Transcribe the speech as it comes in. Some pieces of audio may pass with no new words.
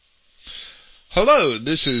Hello,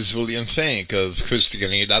 this is William Fink of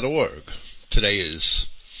Christianity.org. Today is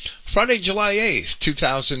Friday, July 8th,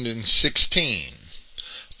 2016.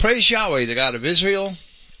 Praise Yahweh, the God of Israel,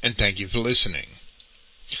 and thank you for listening.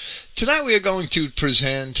 Tonight we are going to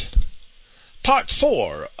present part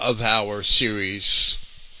 4 of our series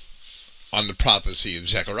on the prophecy of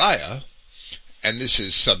Zechariah, and this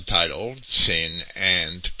is subtitled Sin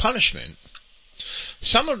and Punishment.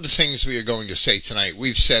 Some of the things we are going to say tonight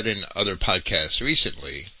we've said in other podcasts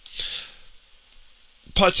recently,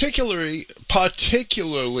 particularly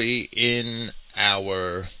in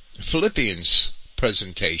our Philippians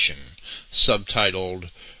presentation, subtitled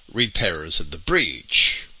Repairers of the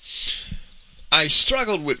Breach. I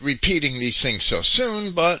struggled with repeating these things so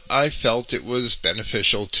soon, but I felt it was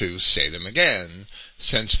beneficial to say them again,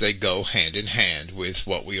 since they go hand in hand with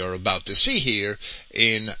what we are about to see here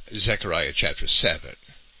in Zechariah chapter 7.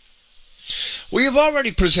 We have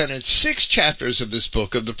already presented 6 chapters of this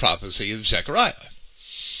book of the prophecy of Zechariah,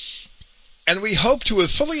 and we hope to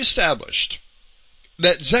have fully established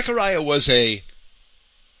that Zechariah was a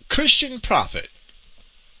Christian prophet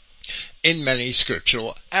in many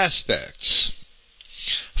scriptural aspects.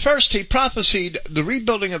 First, he prophesied the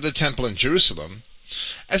rebuilding of the temple in Jerusalem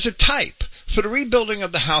as a type for the rebuilding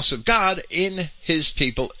of the house of God in his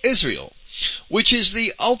people Israel, which is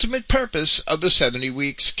the ultimate purpose of the 70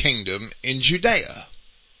 weeks kingdom in Judea.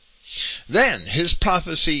 Then his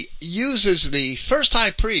prophecy uses the first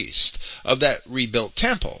high priest of that rebuilt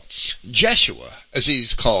temple, Jeshua, as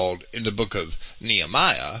he's called in the book of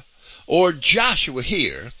Nehemiah, or Joshua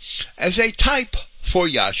here, as a type for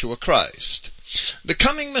Yahshua Christ, the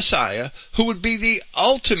coming Messiah who would be the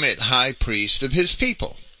ultimate high priest of his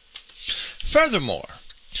people. Furthermore,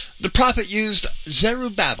 the prophet used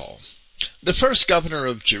Zerubbabel, the first governor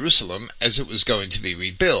of Jerusalem as it was going to be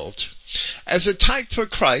rebuilt, as a type for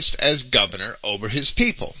Christ as governor over his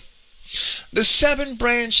people. The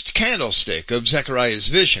 7-branched candlestick of Zechariah's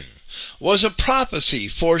vision was a prophecy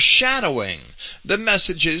foreshadowing the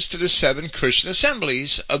messages to the 7 Christian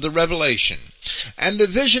assemblies of the Revelation, and the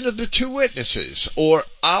vision of the 2 witnesses, or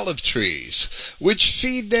olive trees, which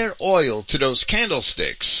feed their oil to those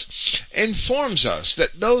candlesticks, informs us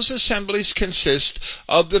that those assemblies consist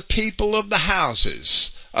of the people of the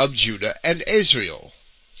houses of Judah and Israel.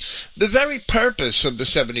 The very purpose of the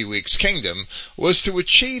 70 weeks kingdom was to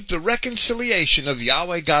achieve the reconciliation of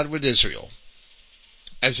Yahweh God with Israel,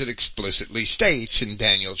 as it explicitly states in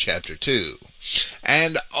Daniel chapter 2.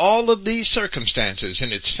 And all of these circumstances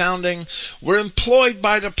in its founding were employed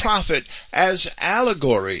by the prophet as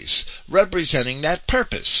allegories representing that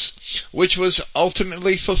purpose, which was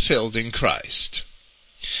ultimately fulfilled in Christ.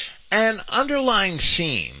 An underlying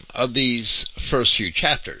theme of these first few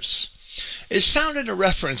chapters is found in the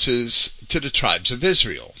references to the tribes of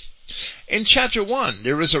Israel. In chapter 1,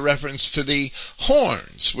 there is a reference to the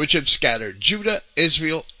horns which have scattered Judah,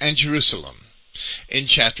 Israel, and Jerusalem. In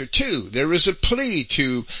chapter 2, there is a plea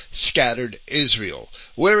to scattered Israel,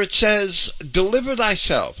 where it says, "Deliver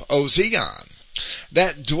thyself, O Zion,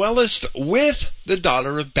 that dwellest with the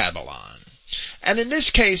daughter of Babylon." And in this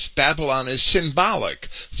case, Babylon is symbolic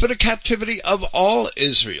for the captivity of all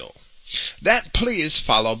Israel. That plea is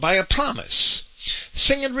followed by a promise.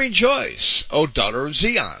 "Sing and rejoice, O daughter of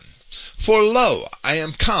Zion. For lo, I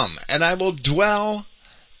am come, and I will dwell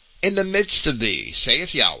in the midst of thee,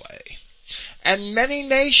 saith Yahweh. And many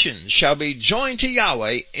nations shall be joined to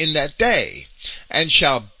Yahweh in that day, and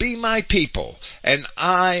shall be my people, and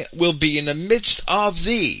I will be in the midst of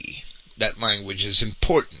thee." That language is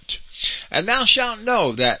important. "And thou shalt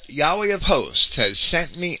know that Yahweh of hosts has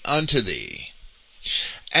sent me unto thee.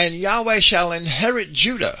 And Yahweh shall inherit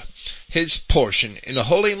Judah, his portion in the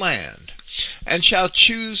Holy Land, and shall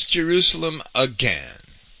choose Jerusalem again."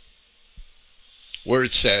 Where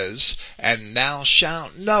it says, "And thou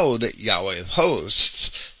shalt know that Yahweh of hosts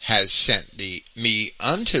has sent me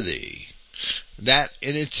unto thee," that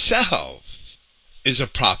in itself is a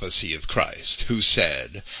prophecy of Christ, who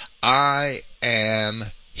said, "I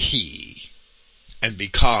am he." And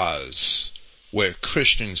because we're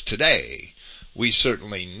Christians today, we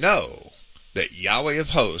certainly know that Yahweh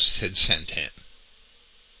of hosts had sent him.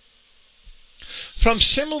 From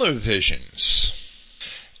similar visions,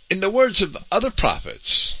 in the words of other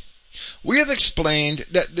prophets, we have explained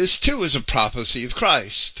that this too is a prophecy of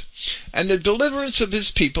Christ and the deliverance of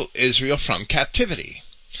his people Israel from captivity,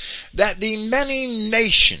 that the many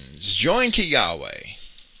nations joined to Yahweh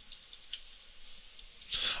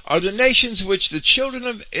are the nations which the children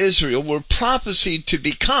of Israel were prophesied to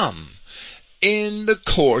become in the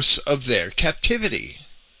course of their captivity.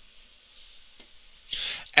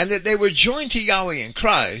 and that they were joined to Yahweh in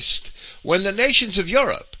Christ when the nations of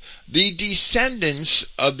Europe, the descendants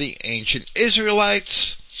of the ancient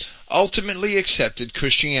Israelites, ultimately accepted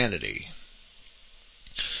Christianity.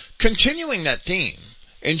 Continuing that theme,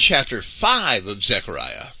 in chapter 5 of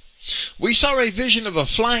Zechariah, we saw a vision of a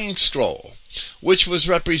flying scroll, which was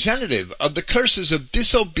representative of the curses of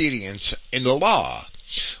disobedience in the law,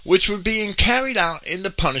 which were being carried out in the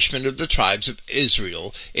punishment of the tribes of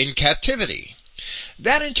Israel in captivity.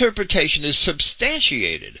 That interpretation is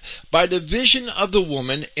substantiated by the vision of the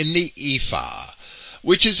woman in the ephah,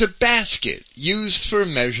 which is a basket used for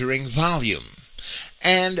measuring volume,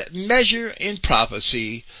 and measure in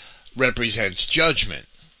prophecy represents judgment.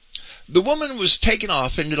 The woman was taken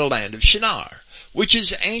off into the land of Shinar, which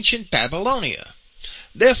is ancient Babylonia.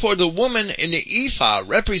 Therefore the woman in the ephah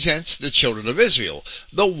represents the children of Israel,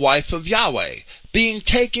 the wife of Yahweh, being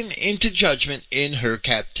taken into judgment in her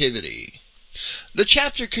captivity. The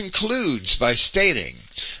chapter concludes by stating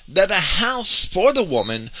that a house for the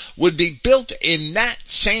woman would be built in that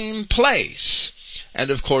same place.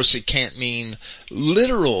 And of course it can't mean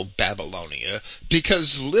literal Babylonia,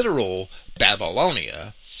 because literal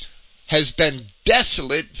Babylonia has been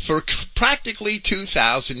desolate for practically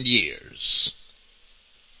 2,000 years.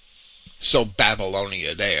 So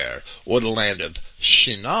Babylonia there, or the land of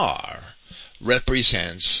Shinar,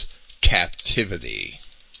 represents captivity.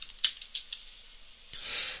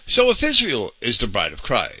 So if Israel is the bride of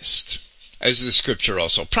Christ, as the scripture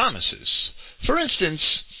also promises, for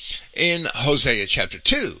instance, in Hosea chapter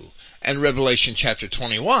 2 and Revelation chapter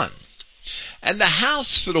 21, and the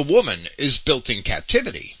house for the woman is built in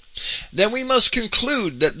captivity, then we must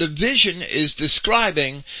conclude that the vision is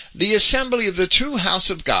describing the assembly of the true house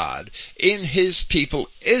of God in his people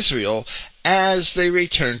Israel as they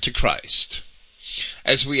return to Christ.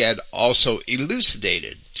 As we had also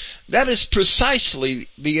elucidated, that is precisely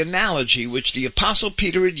the analogy which the Apostle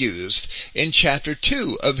Peter had used in chapter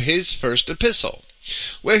 2 of his first epistle,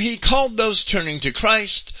 where he called those turning to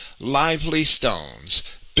Christ lively stones,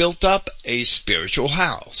 built up a spiritual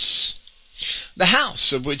house. The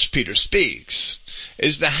house of which Peter speaks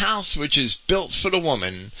is the house which is built for the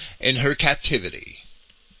woman in her captivity.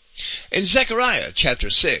 In Zechariah chapter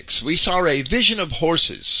 6, we saw a vision of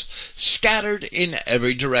horses scattered in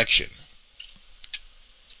every direction.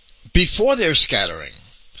 Before their scattering,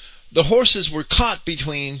 the horses were caught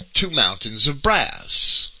between two mountains of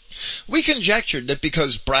brass. We conjectured that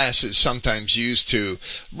because brass is sometimes used to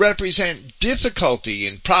represent difficulty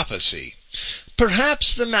in prophecy,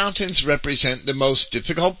 perhaps the mountains represent the most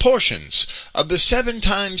difficult portions of the 7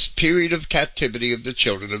 times period of captivity of the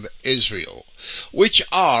children of Israel, which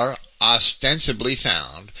are ostensibly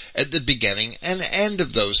found at the beginning and end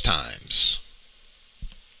of those times.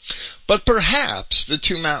 But perhaps the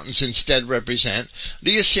 2 mountains instead represent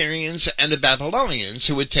the Assyrians and the Babylonians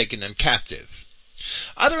who had taken them captive.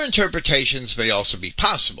 Other interpretations may also be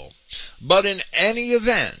possible, but in any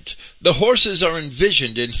event, the horses are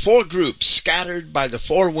envisioned in 4 groups scattered by the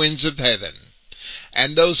 4 winds of heaven,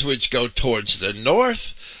 and those which go towards the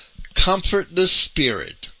north comfort the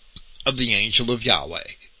spirit of the angel of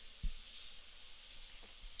Yahweh.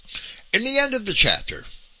 In the end of the chapter,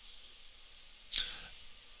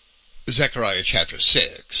 Zechariah chapter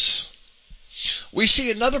 6, we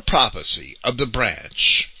see another prophecy of the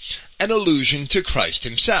branch, an allusion to Christ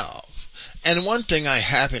himself. And one thing I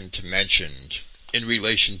haven't mentioned in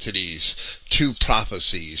relation to these 2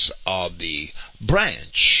 prophecies of the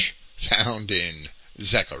branch found in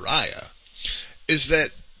Zechariah is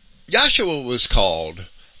that Yahshua was called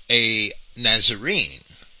a Nazarene.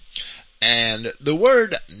 And the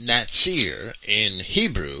word Natsir in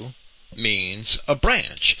Hebrew means a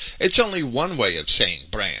branch. It's only one way of saying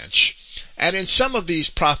branch. And in some of these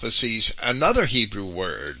prophecies, another Hebrew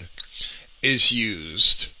word is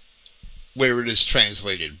used where it is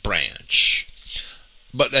translated branch.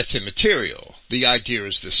 But that's immaterial. The idea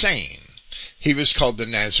is the same. He was called the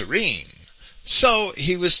Nazarene. So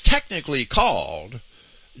he was technically called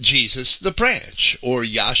Jesus the branch, or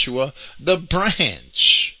Yahshua the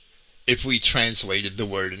branch, if we translated the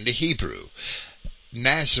word into Hebrew.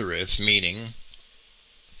 Nazareth meaning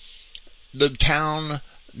the town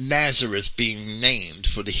Nazareth being named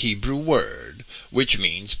for the Hebrew word, which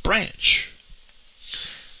means branch.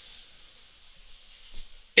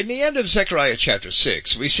 In the end of Zechariah chapter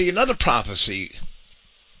 6, we see another prophecy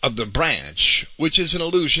of the branch, which is an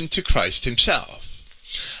allusion to Christ himself.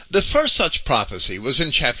 The first such prophecy was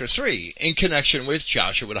in chapter 3, in connection with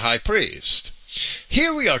Joshua the high priest.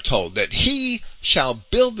 Here we are told that he shall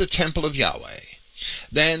build the temple of Yahweh.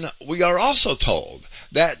 Then we are also told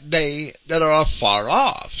that they that are afar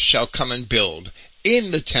off shall come and build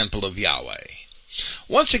in the temple of Yahweh.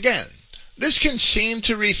 Once again, this can seem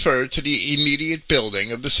to refer to the immediate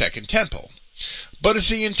building of the second temple. But if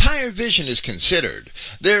the entire vision is considered,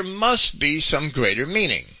 there must be some greater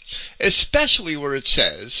meaning, especially where it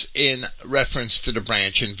says, in reference to the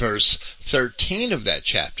branch in verse 13 of that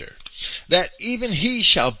chapter, that even he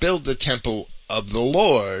shall build the temple of the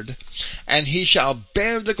Lord, and he shall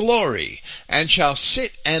bear the glory, and shall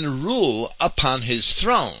sit and rule upon his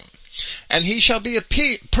throne. And he shall be a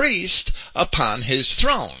priest upon his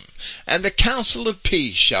throne, and the counsel of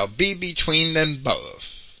peace shall be between them both.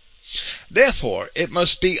 Therefore, it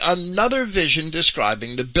must be another vision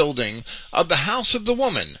describing the building of the house of the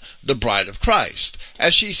woman, the bride of Christ,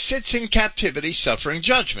 as she sits in captivity suffering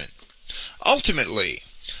judgment. Ultimately,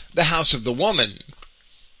 the house of the woman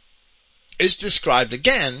is described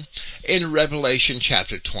again in Revelation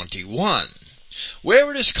chapter 21,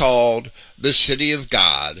 where it is called the city of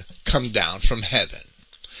God come down from heaven,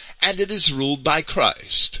 and it is ruled by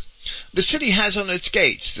Christ. The city has on its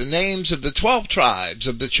gates the names of the 12 tribes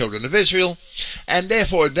of the children of Israel, and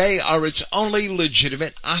therefore they are its only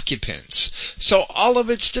legitimate occupants. So all of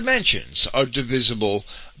its dimensions are divisible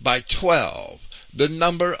by 12, the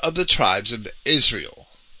number of the tribes of Israel.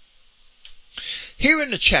 Here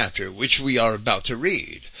in the chapter which we are about to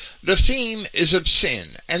read, the theme is of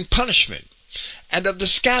sin and punishment, and of the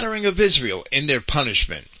scattering of Israel in their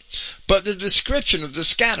punishment. But the description of the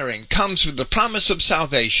scattering comes with the promise of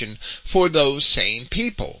salvation for those same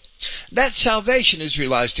people. That salvation is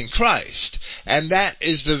realized in Christ, and that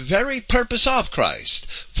is the very purpose of Christ,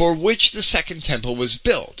 for which the second temple was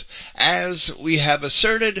built. As we have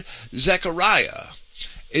asserted, Zechariah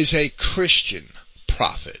is a Christian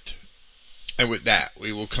prophet. And with that,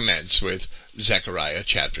 we will commence with Zechariah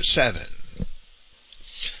chapter 7.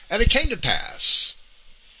 And it came to pass,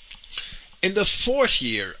 in the 4th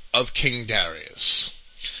year of King Darius,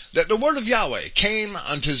 that the word of Yahweh came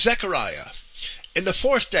unto Zechariah in the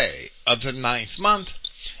 4th day of the 9th month,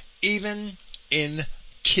 even in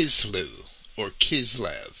Kislev, or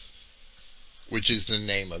Kislev, which is the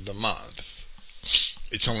name of the month.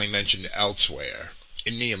 It's only mentioned elsewhere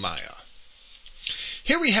in Nehemiah.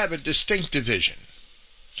 Here we have a distinct division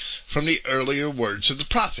from the earlier words of the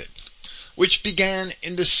prophet, which began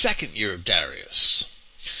in the 2nd year of Darius.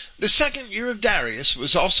 The 2nd year of Darius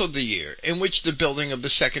was also the year in which the building of the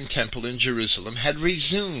second temple in Jerusalem had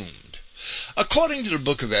resumed. According to the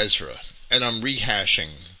book of Ezra, and I'm rehashing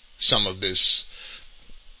some of this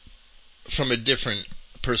from a different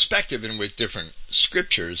perspective and with different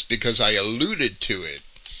scriptures because I alluded to it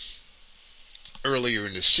earlier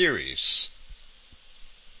in the series.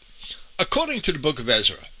 According to the book of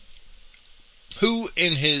Ezra, who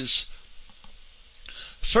in his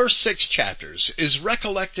first 6 chapters is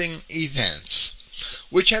recollecting events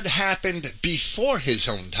which had happened before his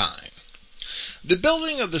own time. The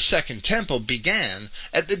building of the second temple began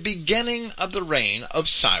at the beginning of the reign of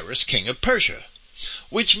Cyrus, king of Persia,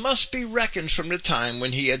 which must be reckoned from the time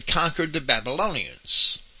when he had conquered the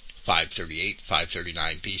Babylonians,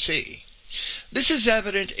 538-539 BC. This is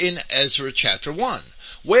evident in Ezra chapter 1,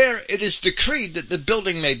 where it is decreed that the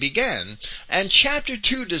building may begin, and chapter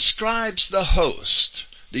 2 describes the host,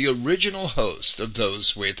 the original host of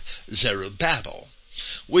those with Zerubbabel,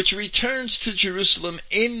 which returns to Jerusalem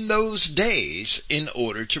in those days in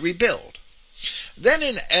order to rebuild. Then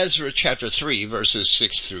in Ezra chapter 3, verses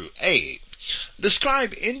 6 through 8, the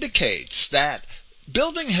scribe indicates that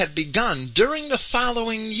building had begun during the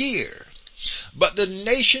following year, but the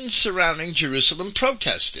nations surrounding Jerusalem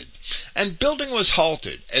protested, and building was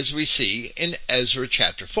halted, as we see in Ezra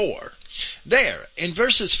chapter 4. There, in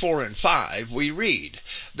verses 4 and 5, we read,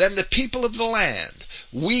 "Then the people of the land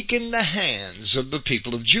weakened the hands of the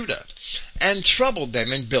people of Judah, and troubled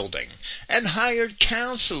them in building, and hired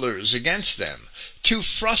counselors against them, to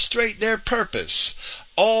frustrate their purpose,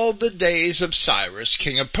 all the days of Cyrus,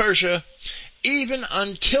 king of Persia, even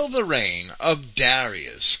until the reign of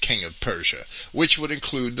Darius, king of Persia," which would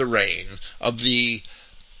include the reign of the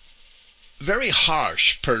very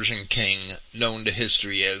harsh Persian king known to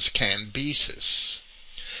history as Cambyses.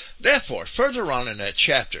 Therefore, further on in that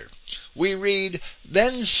chapter, we read,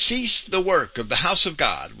 "Then ceased the work of the house of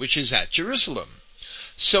God, which is at Jerusalem.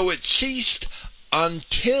 So it ceased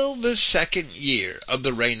until the 2nd year of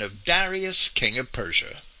the reign of Darius, king of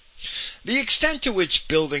Persia." The extent to which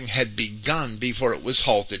building had begun before it was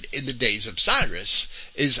halted in the days of Cyrus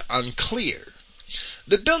is unclear.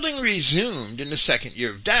 The building resumed in the 2nd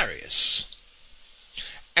year of Darius,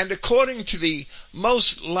 and according to the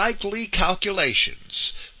most likely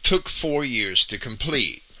calculations, took 4 years to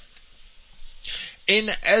complete.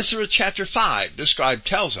 In Ezra chapter 5, the scribe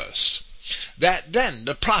tells us that then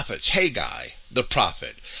the prophets, Haggai the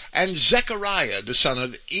prophet, and Zechariah the son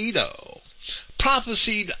of Iddo,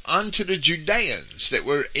 prophesied unto the Judeans that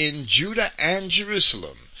were in Judah and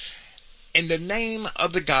Jerusalem, in the name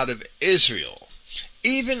of the God of Israel,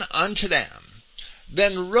 even unto them.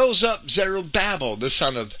 Then rose up Zerubbabel the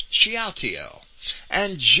son of Shealtiel,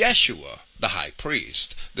 and Jeshua the high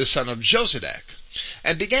priest, the son of Josedek,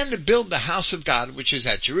 and began to build the house of God which is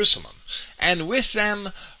at Jerusalem, and with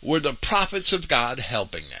them were the prophets of God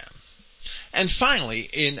helping them. And finally,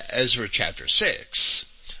 in Ezra chapter 6,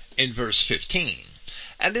 in verse 15,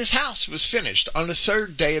 and his house was finished on the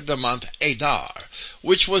 3rd day of the month Adar,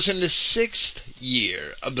 which was in the 6th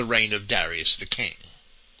year of the reign of Darius the king.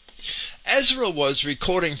 Ezra was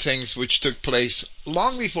recording things which took place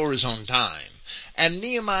long before his own time, and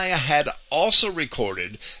Nehemiah had also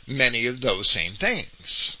recorded many of those same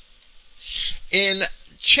things. In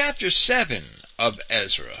chapter 7 of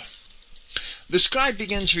Ezra, the scribe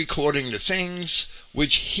begins recording the things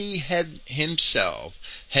which he himself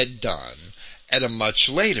had done at a much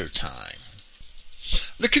later time.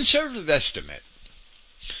 The conservative estimate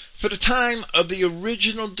for the time of the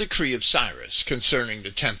original decree of Cyrus concerning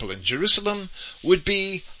the temple in Jerusalem would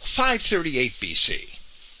be 538 BC.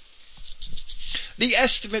 The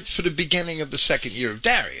estimate for the beginning of the 2nd year of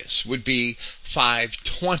Darius would be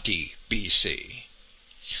 520 BC.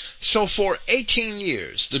 So for 18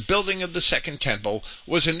 years, the building of the Second Temple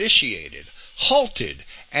was initiated, halted,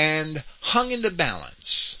 and hung in the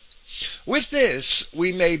balance. With this,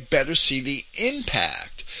 we may better see the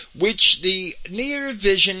impact which the near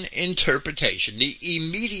vision interpretation, the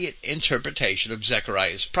immediate interpretation of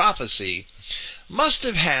Zechariah's prophecy, must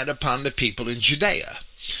have had upon the people in Judea,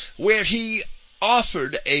 where he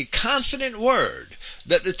offered a confident word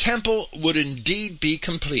that the temple would indeed be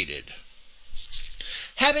completed.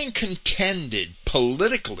 Having contended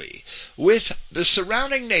politically with the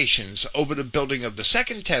surrounding nations over the building of the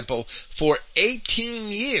Second Temple for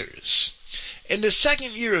 18 years, in the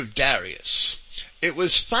 2nd year of Darius, it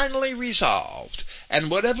was finally resolved,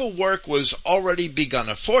 and whatever work was already begun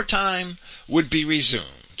aforetime would be resumed.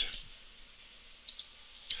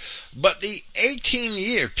 But the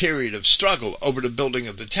 18-year period of struggle over the building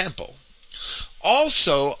of the temple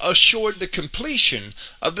also assured the completion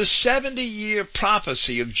of the 70-year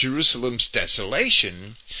prophecy of Jerusalem's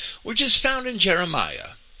desolation, which is found in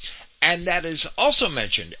Jeremiah, and that is also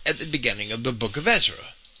mentioned at the beginning of the book of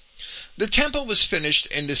Ezra. The temple was finished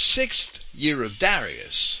in the 6th year of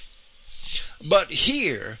Darius, but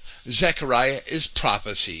here Zechariah is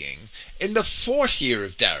prophesying in the 4th year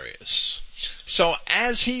of Darius. So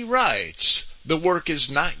as he writes, the work is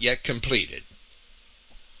not yet completed.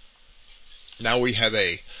 Now we have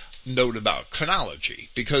a note about chronology,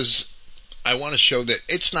 because I want to show that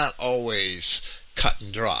it's not always cut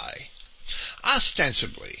and dry.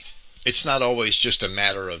 Ostensibly, it's not always just a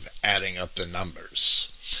matter of adding up the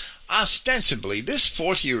numbers. Ostensibly, this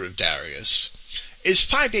 4th year of Darius is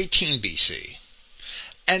 518 BC,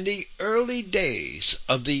 and the early days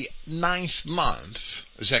of the 9th month,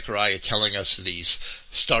 Zechariah telling us that he's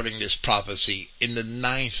starting this prophecy in the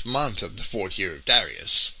 9th month of the 4th year of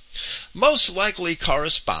Darius, most likely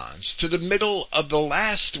corresponds to the middle of the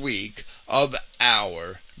last week of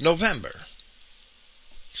our November.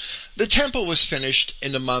 The temple was finished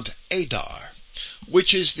in the month Adar,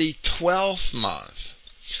 which is the 12th month,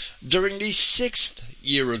 during the 6th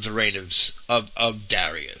year of the reign of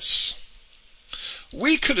Darius.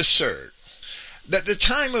 We could assert that the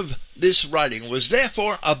time of this writing was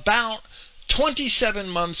therefore about 27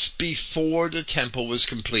 months before the temple was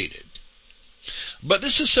completed. But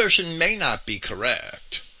this assertion may not be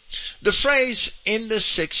correct. The phrase, in the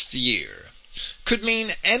 6th year, could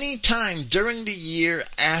mean any time during the year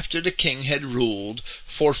after the king had ruled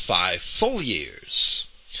for 5 full years.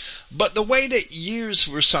 But the way that years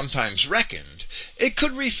were sometimes reckoned, it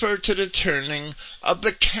could refer to the turning of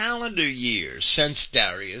the calendar year since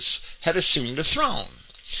Darius had assumed the throne,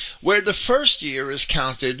 where the 1st year is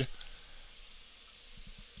counted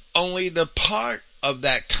only the part of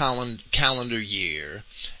that calendar year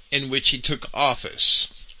in which he took office.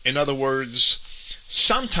 In other words,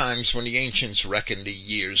 sometimes when the ancients reckoned the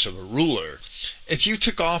years of a ruler, if you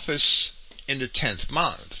took office in the 10th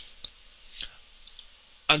month,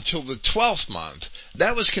 until the 12th month,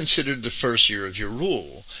 that was considered the 1st year of your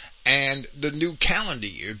rule, and the new calendar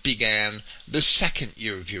year began the 2nd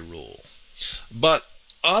year of your rule. But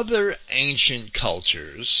other ancient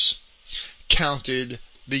cultures counted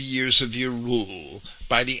the years of your rule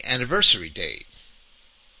by the anniversary date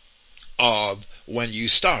of when you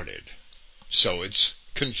started. So it's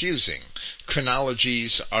confusing.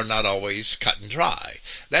 Chronologies are not always cut and dry.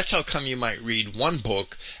 That's how come you might read one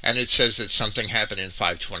book and it says that something happened in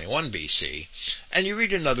 521 BC, and you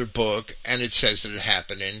read another book and it says that it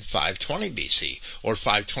happened in 520 BC or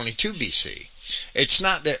 522 BC. It's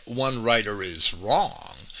not that one writer is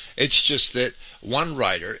wrong. It's just that one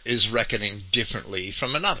writer is reckoning differently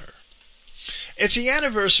from another. If the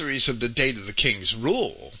anniversaries of the date of the king's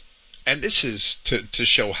rule, and this is to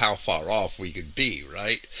show how far off we could be,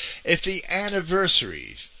 right? If the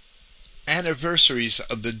anniversaries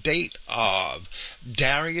of the date of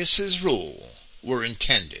Darius's rule were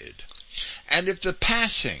intended, and if the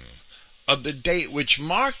passing of the date which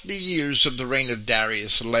marked the years of the reign of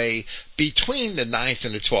Darius lay between the 9th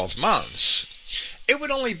and the 12th months, it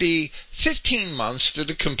would only be 15 months to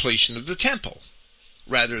the completion of the temple,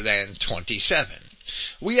 rather than 27.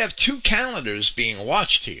 We have two calendars being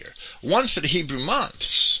watched here, one for the Hebrew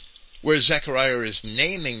months, where Zechariah is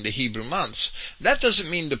naming the Hebrew months. That doesn't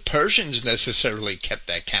mean the Persians necessarily kept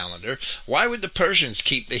that calendar. Why would the Persians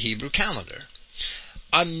keep the Hebrew calendar?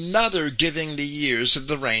 Another giving the years of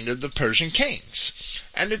the reign of the Persian kings.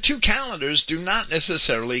 And the two calendars do not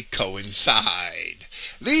necessarily coincide.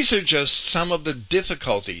 These are just some of the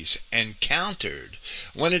difficulties encountered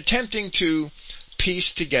when attempting to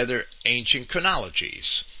piece together ancient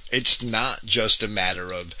chronologies. It's not just a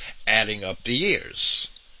matter of adding up the years,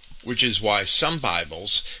 which is why some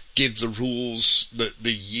Bibles give the rules,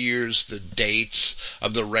 the years, the dates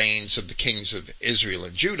of the reigns of the kings of Israel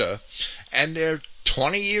and Judah, and they're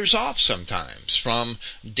 20 years off sometimes from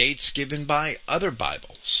dates given by other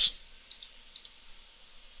Bibles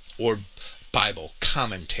or Bible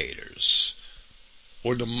commentators,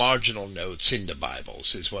 or the marginal notes in the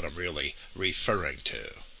Bibles is what I'm really referring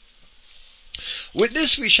to. With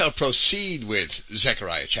this we shall proceed with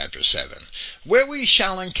Zechariah chapter 7, where we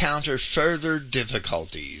shall encounter further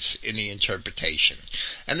difficulties in the interpretation.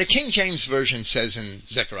 And the King James Version says in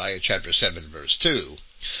Zechariah chapter 7 verse 2,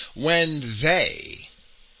 when they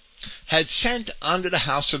had sent unto the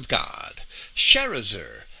house of God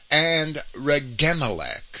Sherezer and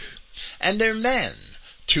Regemelech and their men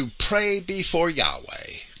to pray before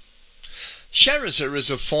Yahweh. Sherezer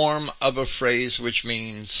is a form of a phrase which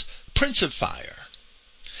means Prince of Fire.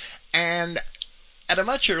 And at a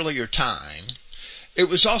much earlier time, it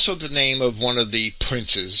was also the name of one of the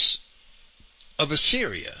princes of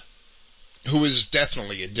Assyria, who was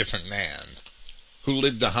definitely a different man, who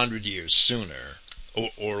lived 100 years sooner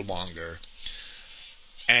or longer,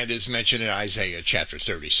 and is mentioned in Isaiah chapter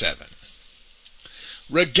 37.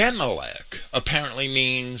 Regemelech apparently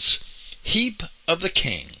means heap of the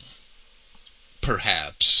king.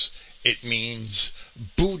 Perhaps it means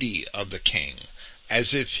booty of the king,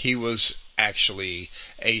 as if he was actually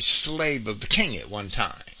a slave of the king at one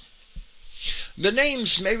time. The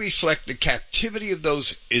names may reflect the captivity of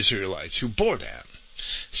those Israelites who bore them,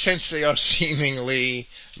 since they are certainly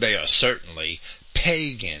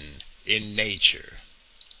pagan in nature.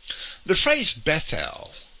 The phrase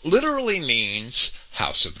Bethel literally means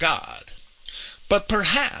house of God, but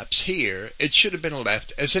perhaps here it should have been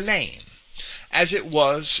left as a name, as it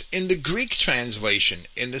was in the Greek translation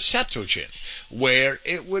in the Septuagint, where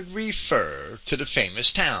it would refer to the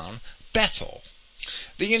famous town Bethel.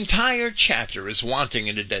 The entire chapter is wanting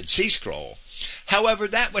in the Dead Sea Scroll. However,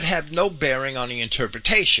 that would have no bearing on the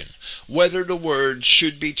interpretation, whether the word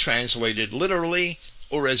should be translated literally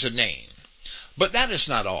or as a name. But that is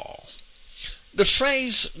not all. The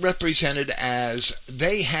phrase represented as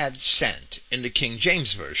they had sent in the King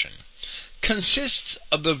James Version consists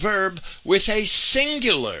of the verb with a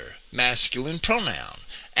singular masculine pronoun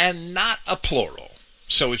and not a plural,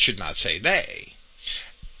 so it should not say they.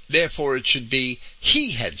 Therefore it should be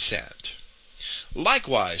he had sent.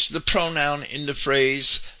 Likewise, the pronoun in the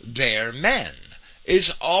phrase their men is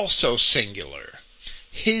also singular,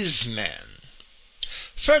 his men.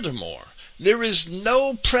 Furthermore, there is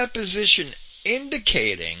no preposition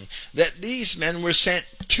indicating that these men were sent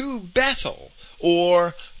to Bethel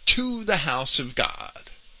or to the house of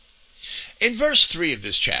God. In verse 3 of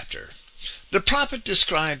this chapter, the prophet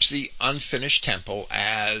describes the unfinished temple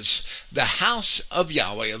as the house of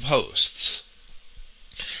Yahweh of hosts.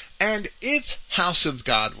 And if house of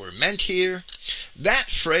God were meant here,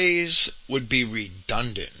 that phrase would be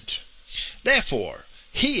redundant. Therefore,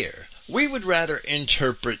 here we would rather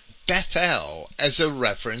interpret Bethel as a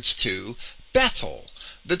reference to Bethel,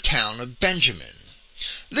 the town of Benjamin.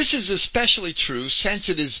 This is especially true since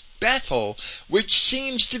it is Bethel which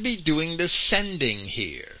seems to be doing the sending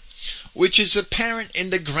here, which is apparent in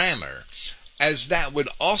the grammar, as that would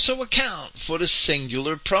also account for the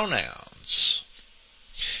singular pronouns.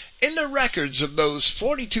 in the records of those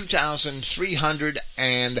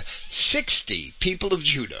 42,360 people of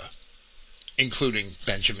Judah, including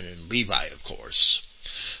Benjamin and Levi, of course,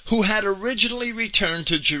 who had originally returned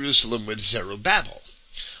to Jerusalem with Zerubbabel,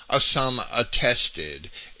 a sum attested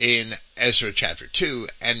in Ezra chapter 2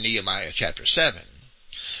 and Nehemiah chapter 7.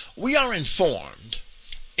 We are informed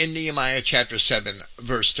in Nehemiah chapter 7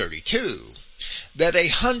 verse 32 that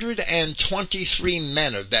 123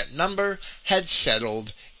 men of that number had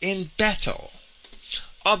settled in Bethel.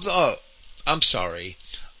 Of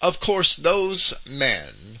course, those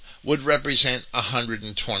men would represent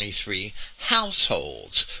 123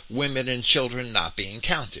 households, women and children not being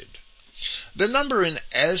counted. The number in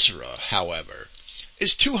Ezra, however,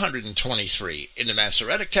 is 223 in the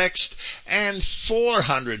Masoretic text and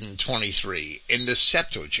 423 in the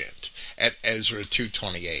Septuagint at Ezra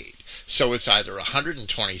 2:28. So it's either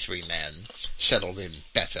 123 men settled in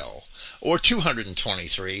Bethel, or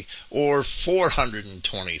 223, or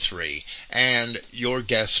 423, and your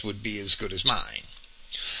guess would be as good as mine.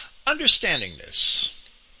 Understanding this,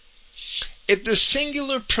 if the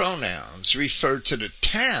singular pronouns refer to the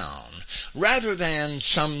town rather than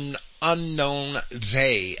some unknown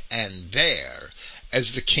they and their,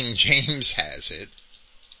 as the King James has it,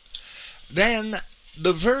 then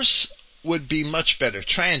the verse would be much better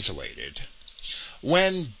translated.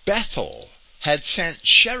 When Bethel had sent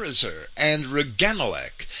Sherezer and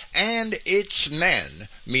Regemelech and its men,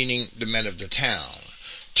 meaning the men of the town,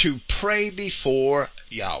 to pray before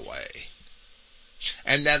Yahweh.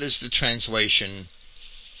 And that is the translation.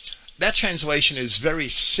 That translation is very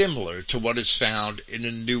similar to what is found in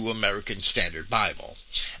the New American Standard Bible,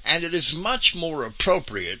 and it is much more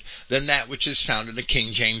appropriate than that which is found in the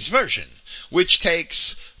King James Version, which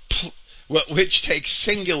takes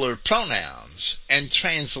singular pronouns and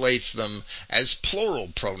translates them as plural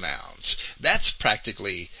pronouns. That's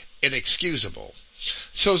practically inexcusable.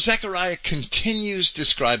 So Zechariah continues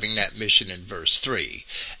describing that mission in verse 3,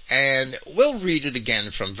 and we'll read it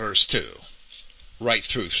again from verse 2. Right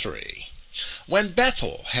through 3. When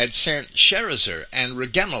Bethel had sent Sherezer and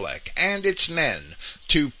Regemelech and its men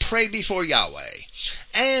to pray before Yahweh,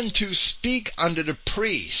 and to speak unto the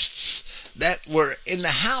priests that were in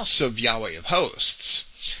the house of Yahweh of hosts,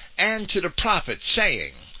 and to the prophets,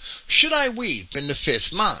 saying, Should I weep in the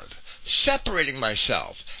 5th month, separating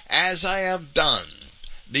myself, as I have done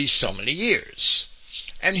these so many years?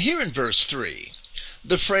 And here in verse 3,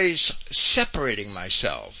 the phrase, separating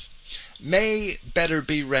myself, may better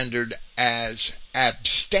be rendered as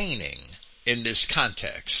abstaining in this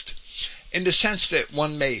context, in the sense that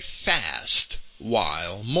one may fast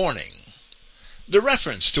while mourning. The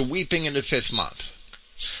reference to weeping in the 5th month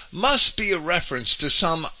must be a reference to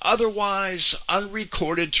some otherwise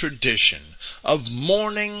unrecorded tradition of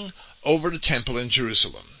mourning over the temple in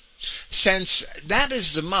Jerusalem, since that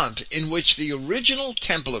is the month in which the original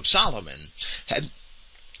temple of Solomon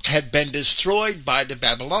had been destroyed by the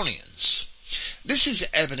Babylonians. This is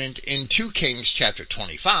evident in 2 Kings chapter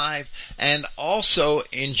 25 and also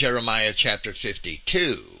in Jeremiah chapter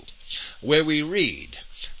 52, where we read,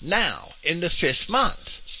 Now in the 5th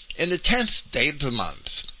month, in the 10th day of the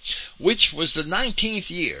month, which was the 19th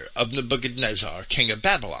year of Nebuchadnezzar, king of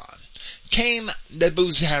Babylon, came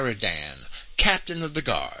Nebuzaradan, captain of the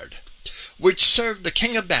guard, which served the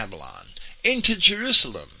king of Babylon, into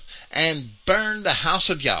Jerusalem, and burned the house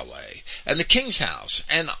of Yahweh, and the king's house,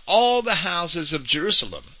 and all the houses of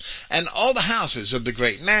Jerusalem, and all the houses of the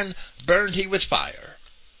great men burned he with fire.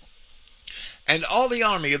 And all the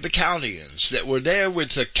army of the Chaldeans that were there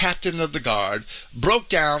with the captain of the guard broke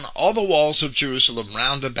down all the walls of Jerusalem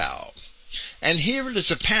round about. And here it is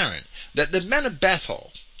apparent that the men of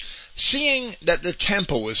Bethel, seeing that the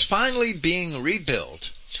temple was finally being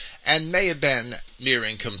rebuilt, and may have been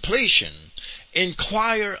nearing completion,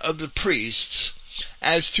 inquire of the priests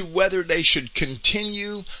as to whether they should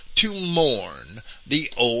continue to mourn the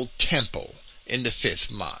old temple in the 5th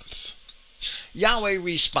month. Yahweh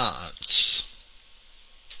responds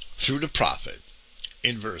through the prophet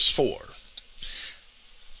in verse 4.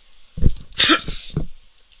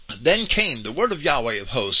 Then came the word of Yahweh of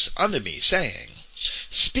hosts unto me, saying,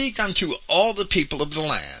 Speak unto all the people of the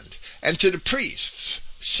land, and to the priests,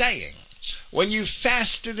 saying, When you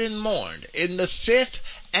fasted and mourned in the 5th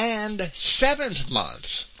and 7th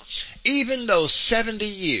month, even those 70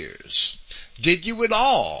 years, did you at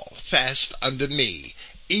all fast unto me,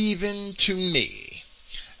 even to me?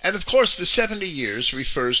 And of course the 70 years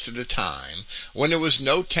refers to the time when there was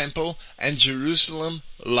no temple and Jerusalem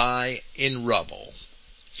lie in rubble.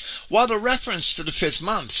 While the reference to the 5th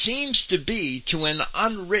month seems to be to an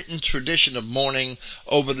unwritten tradition of mourning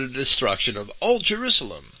over the destruction of Old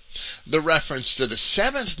Jerusalem, The reference to the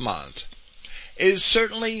seventh month is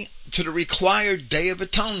certainly to the required Day of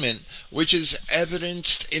Atonement, which is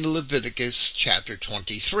evidenced in Leviticus chapter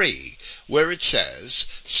 23, where it says,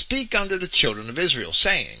 "Speak unto the children of Israel,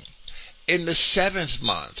 saying, In the seventh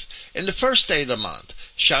month, in the first day of the month,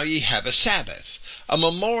 shall ye have a Sabbath, a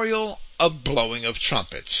memorial of blowing of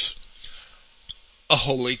trumpets, a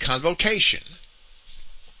holy convocation.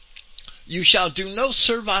 You shall do no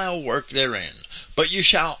servile work therein, but you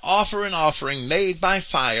shall offer an offering made by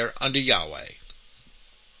fire unto Yahweh."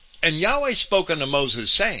 And Yahweh spoke unto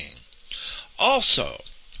Moses, saying, "Also,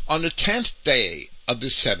 on the 10th day of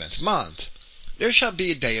the seventh month, there shall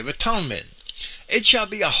be a day of atonement. It shall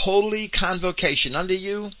be a holy convocation unto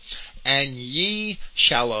you, and ye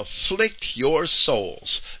shall afflict your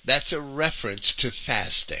souls." That's a reference to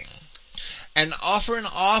fasting. "And offer an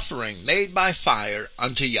offering made by fire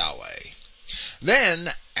unto Yahweh."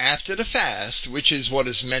 Then, after the fast, which is what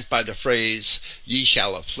is meant by the phrase, "ye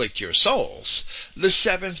shall afflict your souls," the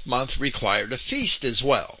seventh month required a feast as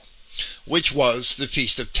well, which was the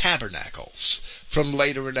Feast of Tabernacles, from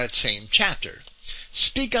later in that same chapter.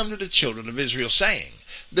 "Speak unto the children of Israel, saying,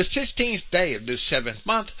 The 15th day of this seventh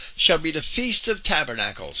month shall be the Feast of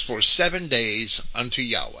Tabernacles for 7 days unto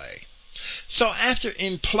Yahweh." So after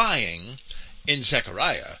implying in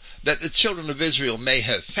Zechariah that the children of Israel may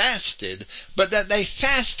have fasted, but that they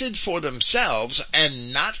fasted for themselves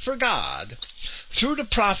and not for God, through the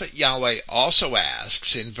prophet Yahweh also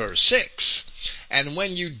asks in verse 6, "And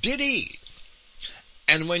when you did eat,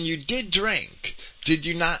 and when you did drink, did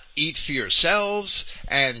you not eat for yourselves,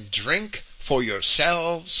 and drink for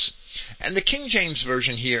yourselves?" And the King James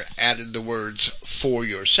Version here added the words "for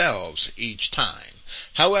yourselves" each time.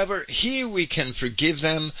 However, here we can forgive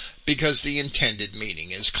them because the intended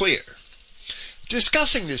meaning is clear.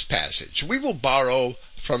 Discussing this passage, we will borrow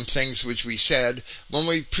from things which we said when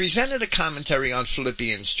we presented a commentary on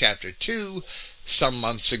Philippians chapter 2 some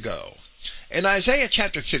months ago. In Isaiah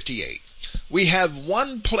chapter 58, we have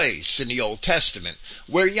one place in the Old Testament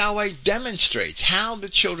where Yahweh demonstrates how the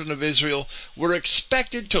children of Israel were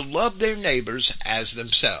expected to love their neighbors as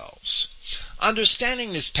themselves.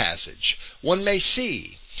 Understanding this passage, one may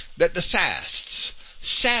see that the fasts,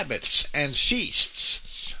 Sabbaths, and feasts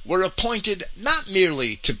were appointed not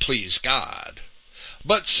merely to please God,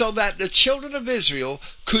 but so that the children of Israel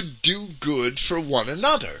could do good for one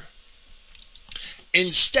another.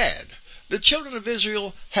 Instead, the children of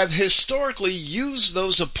Israel have historically used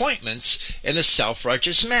those appointments in a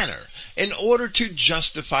self-righteous manner in order to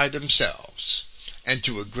justify themselves. And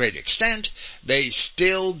to a great extent, they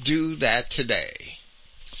still do that today.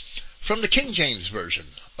 From the King James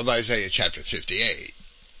Version of Isaiah chapter 58.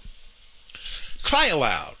 "Cry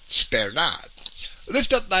aloud, spare not.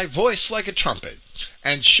 Lift up thy voice like a trumpet,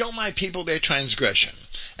 and show my people their transgression,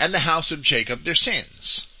 and the house of Jacob their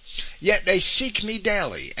sins. Yet they seek me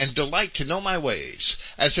daily, and delight to know my ways,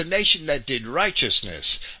 as a nation that did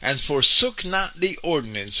righteousness, and forsook not the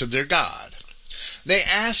ordinance of their God. They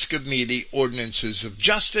ask of me the ordinances of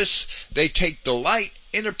justice. They take delight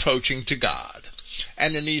in approaching to God."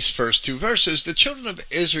 And in these first two verses, the children of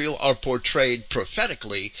Israel are portrayed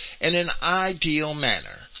prophetically in an ideal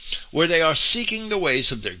manner, where they are seeking the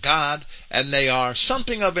ways of their God, and they are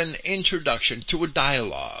something of an introduction to a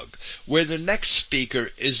dialogue, where the next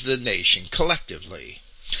speaker is the nation collectively.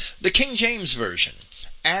 The King James Version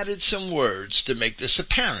added some words to make this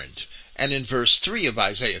apparent, and in verse 3 of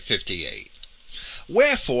Isaiah 58,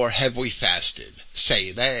 "Wherefore have we fasted,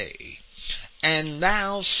 say they, and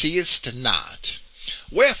thou seest not?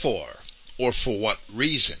 Wherefore, or for what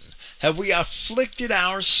reason, have we afflicted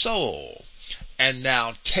our soul, and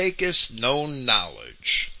thou takest no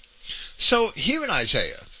knowledge?" So here in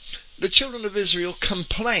Isaiah, the children of Israel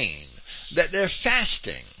complain that their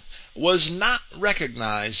fasting was not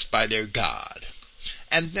recognized by their God.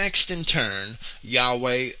 And next in turn,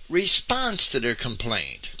 Yahweh responds to their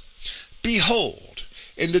complaint. "Behold,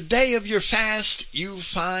 in the day of your fast you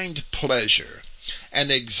find pleasure,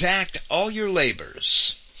 and exact all your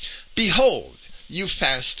labors. Behold, you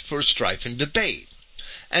fast for strife and debate,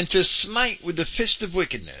 and to smite with the fist of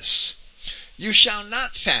wickedness. You shall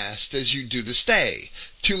not fast as you do this day,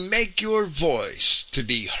 to make your voice to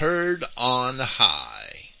be heard on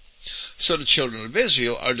high." So the children of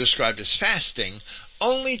Israel are described as fasting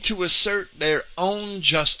only to assert their own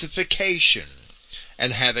justification,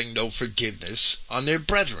 and having no forgiveness on their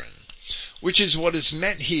brethren, which is what is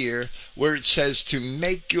meant here where it says to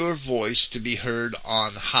make your voice to be heard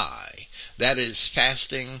on high. That is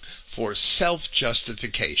fasting for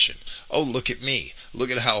self-justification. "Oh, look at me. Look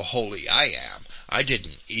at how holy I am. I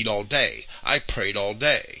didn't eat all day. I prayed all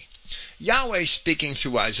day." Yahweh, speaking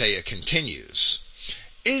through Isaiah, continues,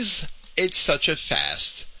 "Is it such a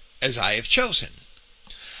fast as I have chosen?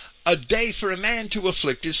 A day for a man to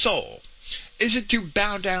afflict his soul? Is it to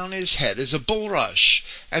bow down his head as a bulrush,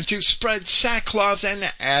 and to spread sackcloth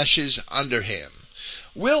and ashes under him?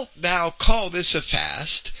 Wilt thou call this a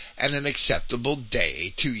fast, and an acceptable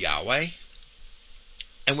day to Yahweh?"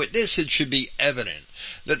 And with this it should be evident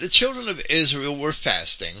that the children of Israel were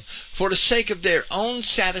fasting for the sake of their own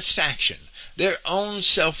satisfaction, their own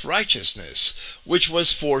self-righteousness, which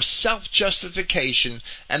was for self-justification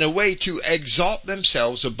and a way to exalt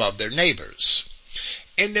themselves above their neighbors.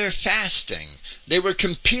 In their fasting, they were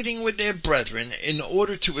competing with their brethren in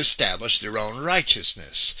order to establish their own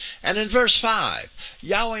righteousness. And in verse 5,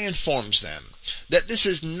 Yahweh informs them that this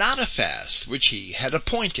is not a fast which he had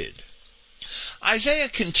appointed. Isaiah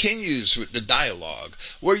continues with the dialogue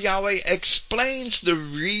where Yahweh explains the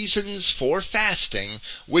reasons for fasting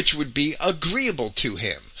which would be agreeable to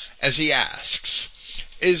him, as he asks,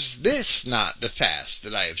 "Is this not the fast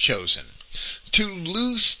that I have chosen? To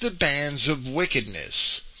loose the bands of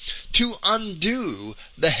wickedness, to undo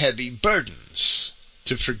the heavy burdens,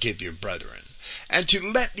 to forgive your brethren, and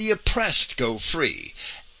to let the oppressed go free,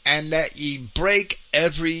 and that ye break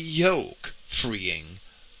every yoke, freeing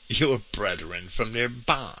your brethren from their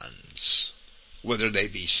bonds, whether they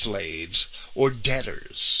be slaves or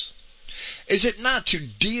debtors? Is it not to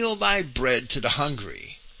deal thy bread to the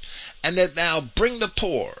hungry, and that thou bring the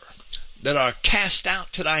poor that are cast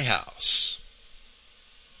out to thy house?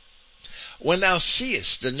 When thou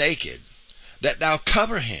seest the naked, that thou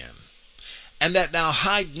cover him, and that thou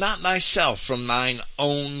hide not thyself from thine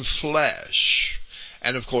own flesh."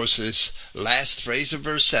 And of course this last phrase of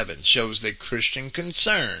verse 7 shows that Christian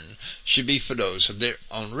concern should be for those of their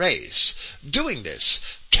own race. Doing this,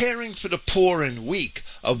 caring for the poor and weak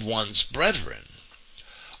of one's brethren.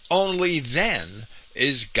 Only then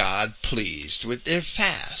is God pleased with their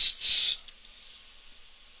fasts.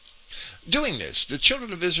 Doing this, the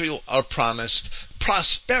children of Israel are promised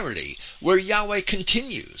prosperity, where Yahweh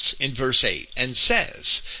continues in verse 8 and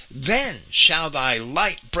says, "Then shall thy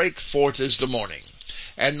light break forth as the morning,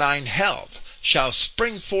 and thine help shall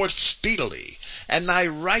spring forth speedily, and thy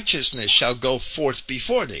righteousness shall go forth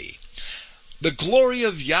before thee. The glory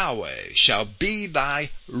of Yahweh shall be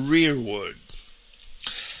thy rearward.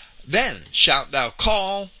 Then shalt thou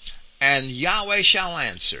call, and Yahweh shall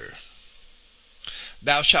answer.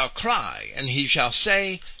 Thou shalt cry, and he shall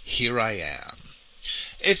say, Here I am.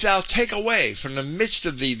 If thou take away from the midst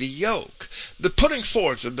of thee the yoke, the putting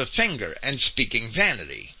forth of the finger, and speaking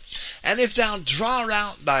vanity, and if thou draw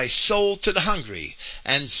out thy soul to the hungry,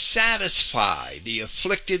 and satisfy the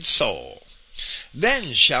afflicted soul,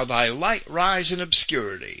 then shall thy light rise in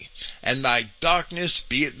obscurity, and thy darkness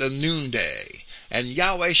be at the noonday, and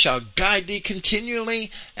Yahweh shall guide thee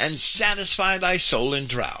continually, and satisfy thy soul in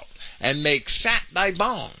drought, and make fat thy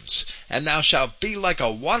bones, and thou shalt be like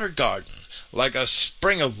a watered garden, like a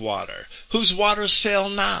spring of water, whose waters fail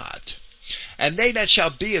not. And they that shall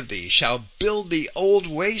be of thee shall build the old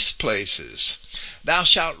waste places. Thou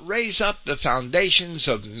shalt raise up the foundations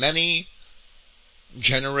of many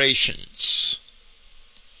generations.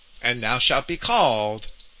 And thou shalt be called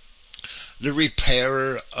the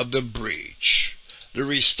repairer of the breach, the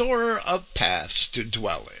restorer of paths to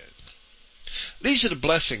dwell in." These are the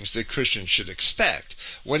blessings that Christians should expect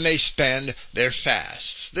when they spend their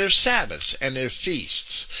fasts, their Sabbaths, and their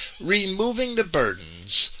feasts, removing the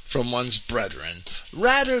burdens from one's brethren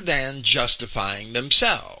rather than justifying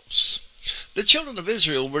themselves. The children of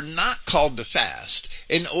Israel were not called to fast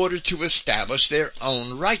in order to establish their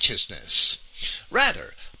own righteousness.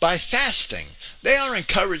 Rather, by fasting, they are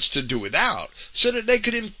encouraged to do without so that they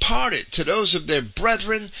could impart it to those of their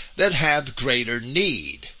brethren that have greater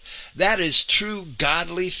need. That is true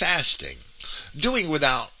godly fasting, doing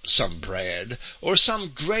without some bread or some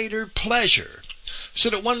greater pleasure, so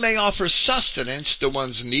that one may offer sustenance to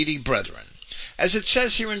one's needy brethren. As it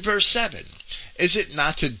says here in verse 7, "Is it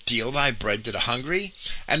not to deal thy bread to the hungry,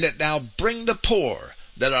 and that thou bring the poor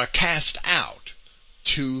that are cast out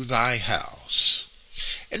to thy house?"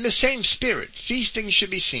 In the same spirit, feasting should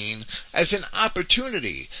be seen as an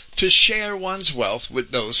opportunity to share one's wealth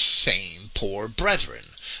with those same poor brethren.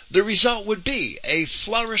 The result would be a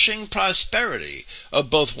flourishing prosperity of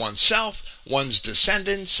both oneself, one's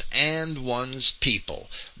descendants, and one's people.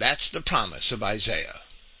 That's the promise of Isaiah.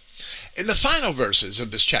 In the final verses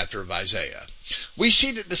of this chapter of Isaiah, we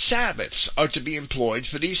see that the Sabbaths are to be employed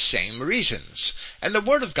for these same reasons, and the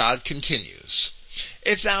Word of God continues,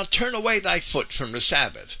 "If thou turn away thy foot from the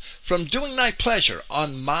Sabbath, from doing thy pleasure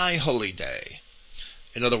on my holy day,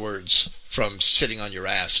 In other words, from sitting on your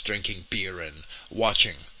ass drinking beer and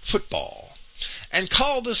watching football. And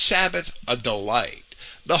call the Sabbath a delight,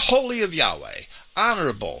 the holy of Yahweh,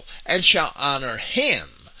 honorable, and shall honor him,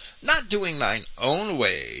 not doing thine own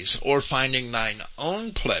ways, or finding thine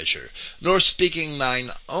own pleasure, nor speaking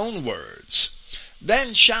thine own words.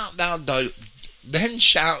 Then shalt thou delight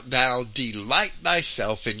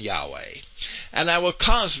thyself in Yahweh, and I will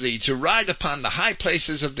cause thee to ride upon the high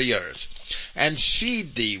places of the earth, and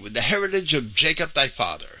feed thee with the heritage of Jacob thy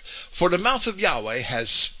father, for the mouth of Yahweh has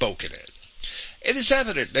spoken it. It is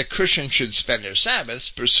evident that Christians should spend their Sabbaths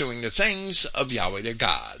pursuing the things of Yahweh their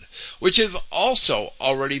God, which have also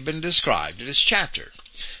already been described in this chapter,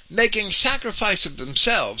 making sacrifice of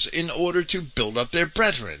themselves in order to build up their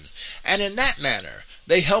brethren, and in that manner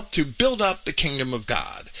they help to build up the kingdom of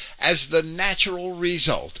God as the natural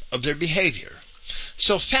result of their behavior.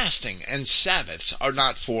 So fasting and Sabbaths are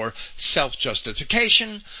not for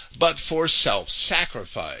self-justification, but for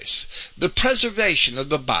self-sacrifice, the preservation of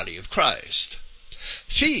the body of Christ.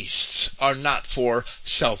 Feasts are not for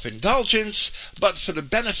self-indulgence, but for the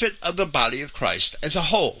benefit of the body of Christ as a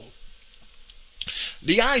whole.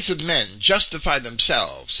 The eyes of men justify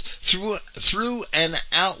themselves through an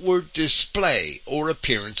outward display or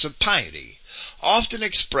appearance of piety, often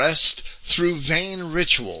expressed through vain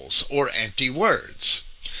rituals or empty words.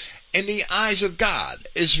 In the eyes of God,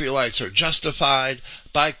 Israelites are justified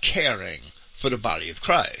by caring for the body of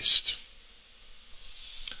Christ.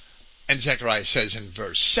 And Zechariah says in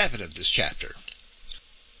verse 7 of this chapter,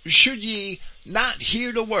 should ye not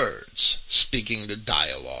hear the words, speaking the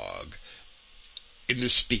dialogue, in the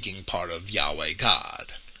speaking part of Yahweh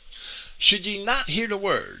God, should ye not hear the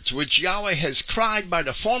words which Yahweh has cried by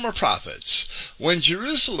the former prophets, when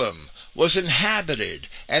Jerusalem was inhabited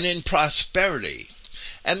and in prosperity,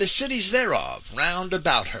 and the cities thereof round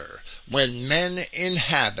about her, when men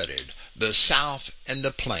inhabited the south and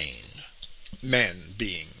the plain, men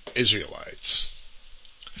being Israelites.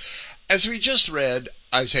 As we just read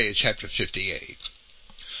Isaiah chapter 58,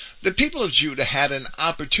 the people of Judah had an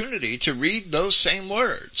opportunity to read those same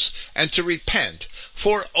words and to repent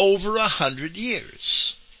for over 100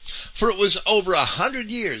 years. For it was over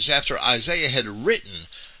 100 years after Isaiah had written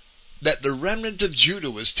that the remnant of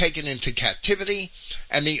Judah was taken into captivity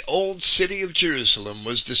and the old city of Jerusalem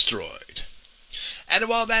was destroyed. And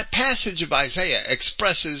while that passage of Isaiah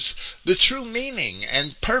expresses the true meaning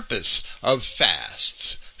and purpose of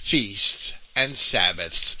fasts, feasts, and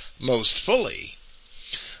Sabbaths most fully,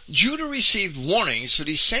 Judah received warnings for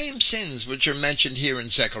these same sins which are mentioned here in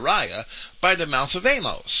Zechariah by the mouth of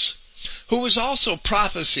Amos, who was also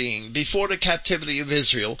prophesying before the captivity of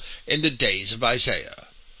Israel in the days of Isaiah.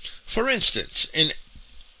 For instance, in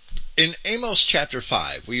Amos chapter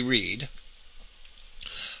 5 we read,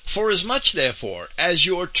 forasmuch therefore as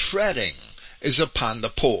your treading is upon the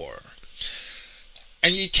poor,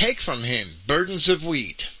 and ye take from him burdens of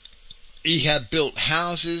wheat, ye have built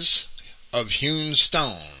houses of hewn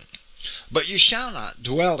stone, but ye shall not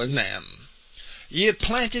dwell in them. Ye have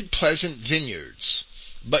planted pleasant vineyards,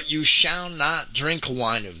 but you shall not drink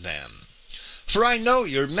wine of them. For I know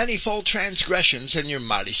your manifold transgressions and your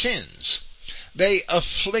mighty sins. They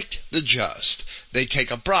afflict the just, they take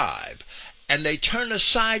a bribe, and they turn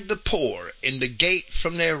aside the poor in the gate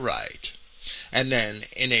from their right. And then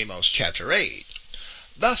in Amos chapter 8,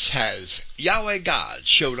 thus has Yahweh God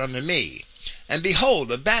showed unto me, and behold,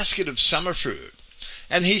 a basket of summer fruit.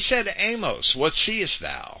 And he said, Amos, what seest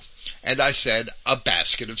thou? And I said, a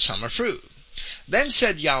basket of summer fruit. Then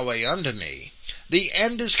said Yahweh unto me, the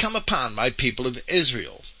end is come upon my people of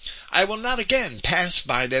Israel. I will not again pass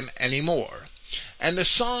by them any more. And the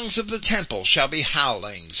songs of the temple shall be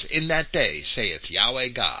howlings in that day, saith Yahweh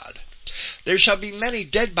God. There shall be many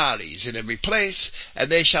dead bodies in every place,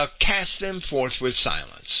 and they shall cast them forth with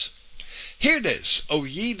silence. Hear this, O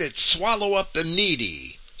ye that swallow up the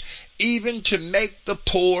needy, even to make the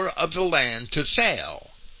poor of the land to fail,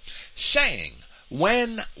 saying,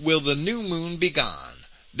 when will the new moon be gone,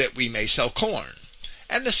 that we may sell corn,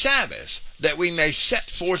 and the Sabbath, that we may set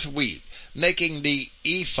forth wheat, making the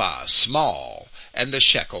ephah small, and the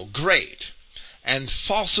shekel great, and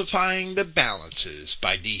falsifying the balances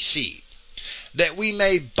by deceit, that we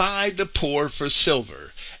may buy the poor for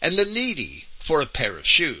silver, and the needy for a pair of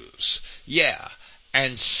shoes,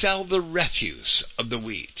 and sell the refuse of the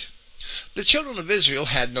wheat. The children of Israel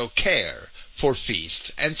had no care for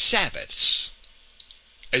feasts and Sabbaths.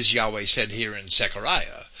 As Yahweh said here in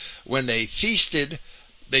Zechariah, when they feasted,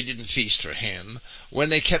 they didn't feast for him. When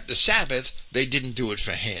they kept the Sabbath, they didn't do it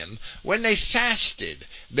for him. When they fasted,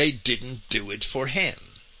 they didn't do it for him.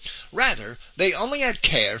 Rather, they only had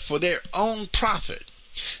care for their own profit.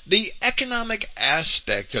 The economic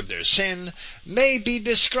aspect of their sin may be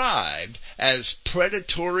described as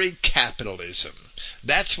predatory capitalism.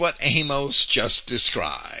 That's what Amos just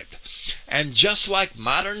described. And just like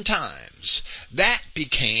modern times, that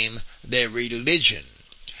became their religion.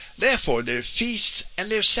 Therefore, their feasts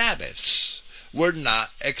and their Sabbaths were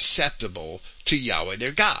not acceptable to Yahweh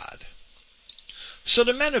their God. So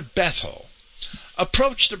the men of Bethel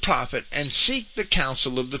approached the prophet and seek the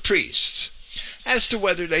counsel of the priests as to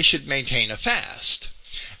whether they should maintain a fast.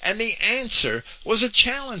 And the answer was a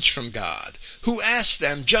challenge from God, who asked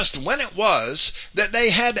them just when it was that they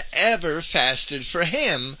had ever fasted for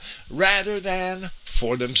him rather than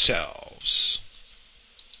for themselves.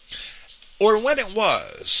 Or when it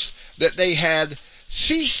was that they had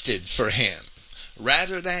feasted for him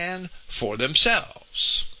rather than for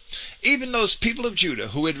themselves. Even those people of Judah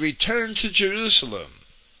who had returned to Jerusalem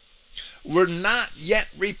were not yet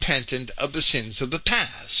repentant of the sins of the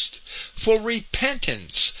past. For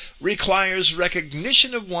repentance requires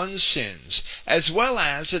recognition of one's sins as well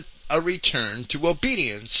as a return to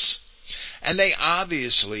obedience. And they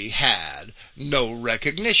obviously had no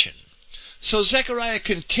recognition. So Zechariah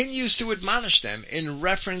continues to admonish them in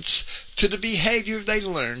reference to the behavior they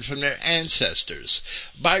learned from their ancestors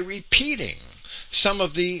by repeating some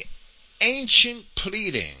of the ancient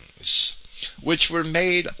pleadings which were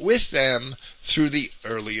made with them through the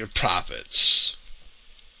earlier prophets.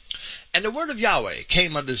 And the word of Yahweh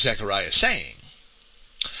came unto Zechariah, saying,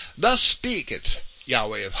 Thus speaketh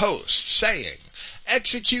Yahweh of hosts, saying,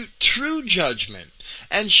 Execute true judgment,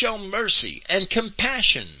 and show mercy and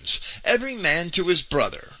compassions every man to his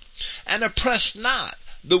brother, and oppress not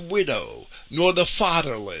the widow, nor the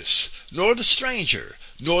fatherless, nor the stranger,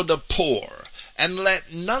 nor the poor, and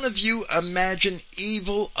let none of you imagine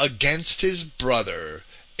evil against his brother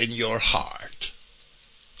in your heart.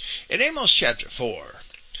 In Amos chapter 4,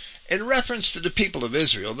 in reference to the people of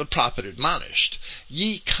Israel, the prophet admonished,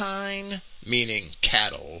 Ye kine, meaning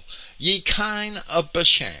cattle, ye kine of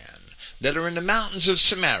Bashan, that are in the mountains of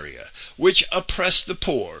Samaria, which oppress the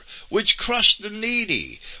poor, which crush the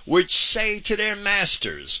needy, which say to their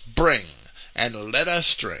masters, Bring, and let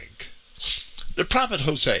us drink. The prophet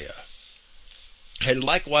Hosea had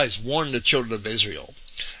likewise warned the children of Israel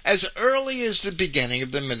as early as the beginning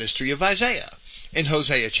of the ministry of Isaiah, in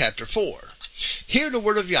Hosea chapter 4. Hear the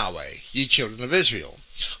word of Yahweh, ye children of Israel.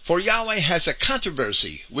 For Yahweh has a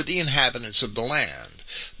controversy with the inhabitants of the land,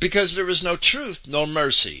 because there is no truth nor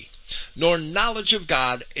mercy, nor knowledge of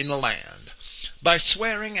God in the land. By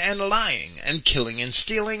swearing and lying, and killing and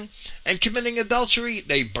stealing, and committing adultery,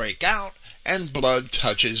 they break out, and blood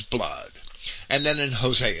touches blood. And then in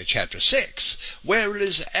Hosea chapter 6, where it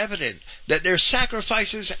is evident that their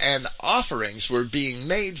sacrifices and offerings were being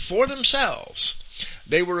made for themselves,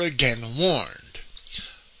 they were again warned.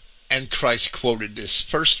 And Christ quoted this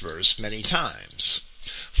first verse many times.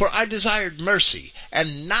 For I desired mercy,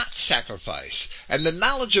 and not sacrifice, and the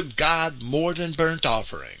knowledge of God more than burnt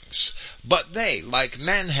offerings. But they, like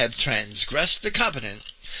men, have transgressed the covenant.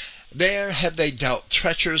 There have they dealt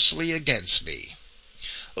treacherously against me.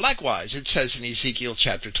 Likewise, it says in Ezekiel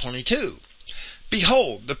chapter 22,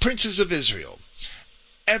 Behold, the princes of Israel,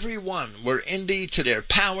 every one were in thee to their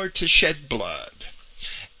power to shed blood.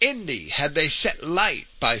 In thee had they set light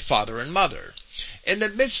by father and mother. In the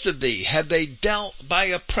midst of thee had they dealt by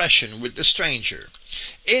oppression with the stranger.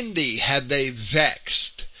 In thee had they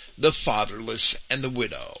vexed the fatherless and the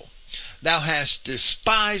widow. Thou hast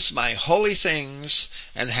despised my holy things,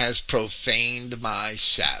 and hast profaned my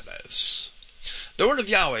Sabbaths. The word of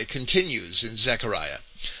Yahweh continues in Zechariah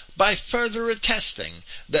by further attesting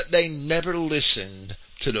that they never listened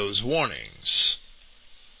to those warnings.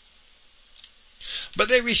 But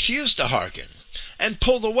they refused to hearken, and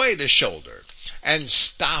pulled away the shoulder, and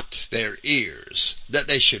stopped their ears, that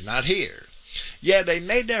they should not hear. Yea, they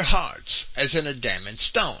made their hearts as an adamant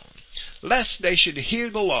stone, lest they should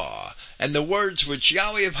hear the law, and the words which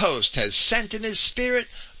Yahweh of hosts has sent in his spirit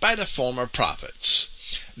by the former prophets.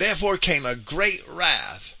 Therefore came a great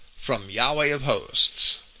wrath from Yahweh of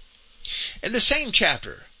hosts. In the same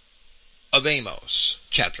chapter of Amos,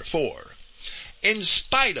 chapter 4, in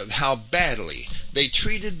spite of how badly they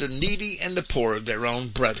treated the needy and the poor of their own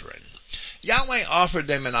brethren, Yahweh offered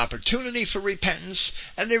them an opportunity for repentance,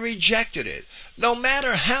 and they rejected it, no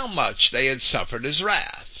matter how much they had suffered his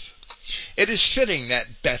wrath. It is fitting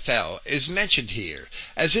that Bethel is mentioned here,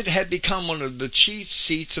 as it had become one of the chief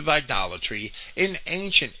seats of idolatry in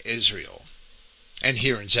ancient Israel. And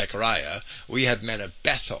here in Zechariah, we have men of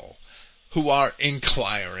Bethel, who are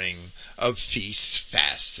inquiring of feasts,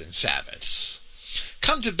 fasts, and Sabbaths.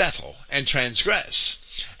 Come to Bethel and transgress.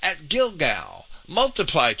 At Gilgal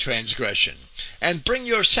multiply transgression, and bring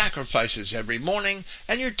your sacrifices every morning,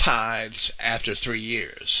 and your tithes after 3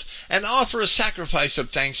 years, and offer a sacrifice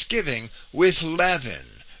of thanksgiving with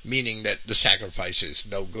leaven, meaning that the sacrifice is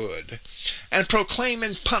no good, and proclaim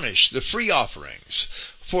and punish the free offerings.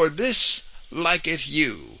 For this liketh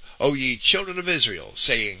you, O ye children of Israel,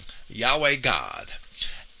 saying, Yahweh God.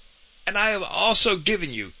 And I have also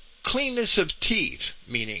given you cleanness of teeth,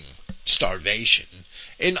 meaning starvation,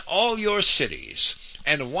 in all your cities,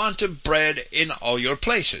 and want of bread in all your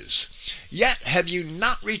places. Yet have you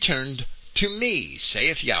not returned to me,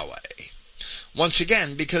 saith Yahweh. Once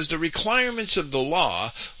again, because the requirements of the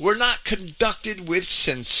law were not conducted with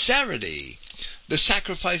sincerity, the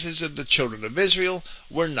sacrifices of the children of Israel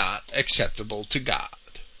were not acceptable to God.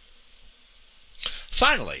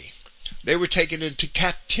 Finally, they were taken into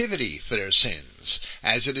captivity for their sins,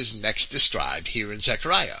 as it is next described here in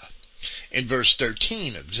Zechariah, in verse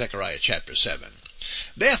 13 of Zechariah chapter 7.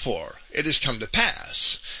 Therefore it is come to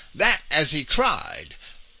pass, that as he cried,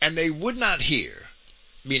 and they would not hear,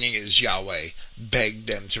 meaning as Yahweh begged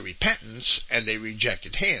them to repentance, and they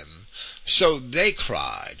rejected him, so they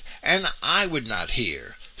cried, and I would not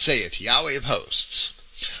hear, saith Yahweh of hosts.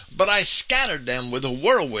 But I scattered them with a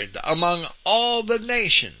whirlwind among all the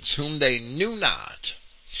nations whom they knew not.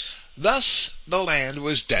 Thus the land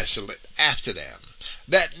was desolate after them,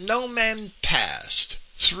 that no man passed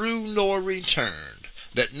through nor returned,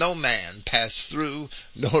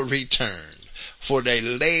 for they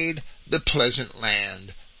laid the pleasant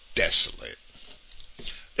land desolate.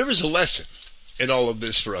 There is a lesson in all of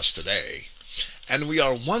this for us today, and we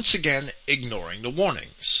are once again ignoring the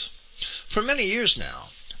warnings. For many years now,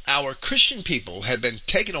 our Christian people have been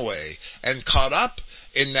taken away and caught up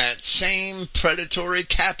in that same predatory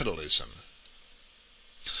capitalism.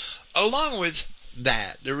 Along with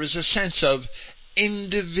that, there is a sense of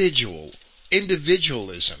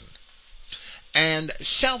individualism and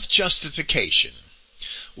self-justification,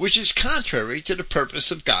 which is contrary to the purpose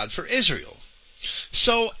of God for Israel.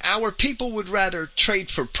 So our people would rather trade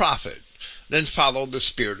for profit than follow the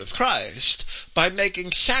Spirit of Christ by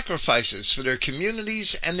making sacrifices for their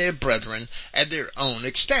communities and their brethren at their own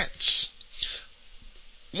expense.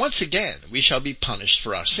 Once again, we shall be punished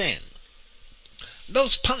for our sin.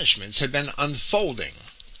 Those punishments have been unfolding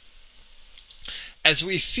as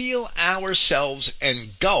we feel ourselves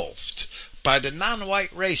engulfed by the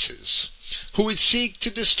non-white races who would seek to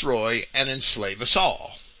destroy and enslave us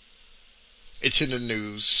all. It's in the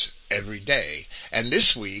news every day, and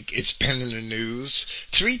this week it's been in the news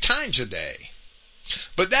 3 times a day.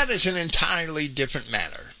 But that is an entirely different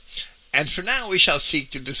matter, and for now we shall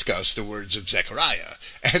seek to discuss the words of Zechariah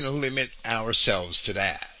and limit ourselves to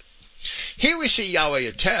that. Here we see Yahweh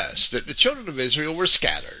attest that the children of Israel were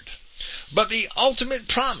scattered, but the ultimate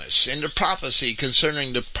promise in the prophecy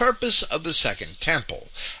concerning the purpose of the second temple,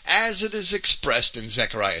 as it is expressed in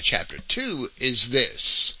Zechariah chapter 2, is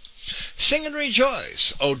this: Sing and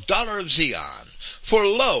rejoice, O daughter of Zion, for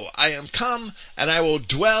lo, I am come, and I will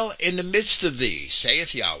dwell in the midst of thee,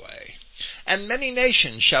 saith Yahweh. And many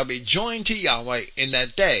nations shall be joined to Yahweh in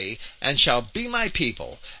that day, and shall be my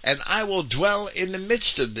people, and I will dwell in the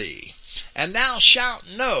midst of thee. And thou shalt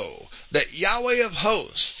know that Yahweh of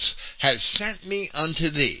hosts has sent me unto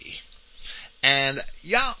thee. And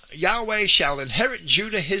Yahweh shall inherit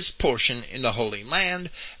Judah his portion in the Holy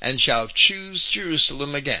Land, and shall choose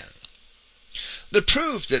Jerusalem again. The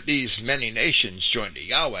proof that these many nations joined to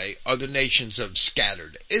Yahweh are the nations of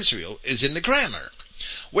scattered Israel is in the grammar,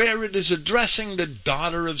 where it is addressing the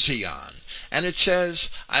daughter of Zion, and it says,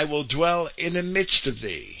 I will dwell in the midst of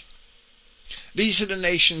thee. These are the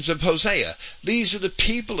nations of Hosea. These are the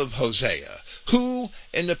people of Hosea, who,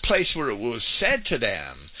 in the place where it was said to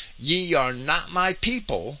them, Ye are not my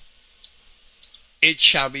people, it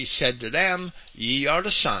shall be said to them, Ye are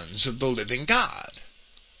the sons of the living God.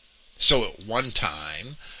 So at one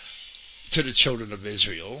time, to the children of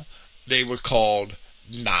Israel, they were called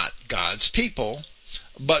not God's people,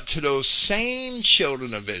 but to those same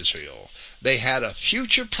children of Israel, they had a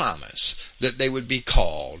future promise that they would be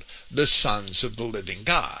called the sons of the living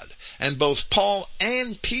God. And both Paul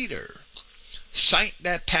and Peter cite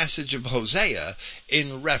that passage of Hosea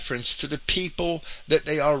in reference to the people that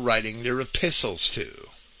they are writing their epistles to.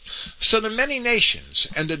 So the many nations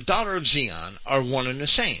and the daughter of Zion are one and the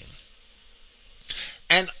same.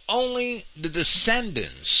 And only the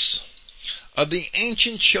descendants of the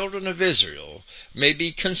ancient children of Israel may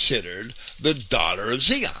be considered the daughter of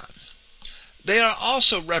Zion. They are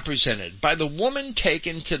also represented by the woman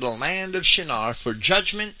taken to the land of Shinar for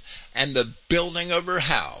judgment and the building of her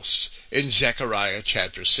house in Zechariah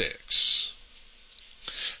chapter 6.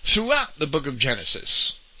 Throughout the book of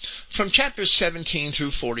Genesis, from chapters 17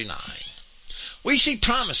 through 49, we see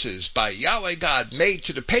promises by Yahweh God made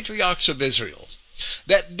to the patriarchs of Israel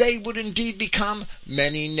that they would indeed become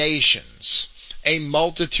many nations, a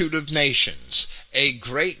multitude of nations, a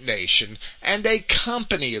great nation, and a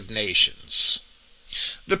company of nations.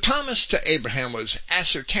 The promise to Abraham was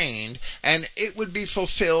ascertained, and it would be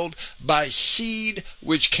fulfilled by seed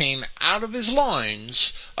which came out of his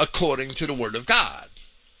loins, according to the word of God.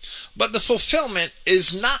 But the fulfillment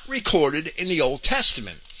is not recorded in the Old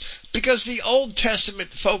Testament, because the Old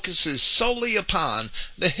Testament focuses solely upon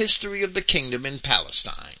the history of the kingdom in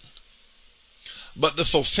Palestine. But the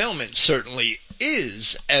fulfillment certainly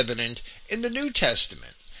is evident in the New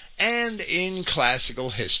Testament and in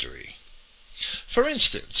classical history. For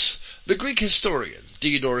instance, the Greek historian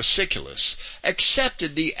Diodorus Siculus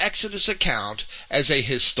accepted the Exodus account as a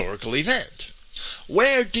historical event,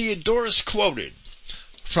 where Diodorus quoted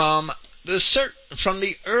from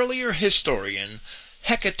the earlier historian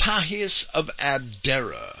Hecataeus of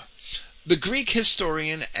Abdera, the Greek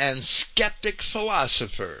historian and skeptic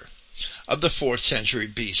philosopher of the 4th century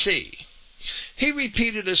BC. He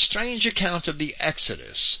repeated a strange account of the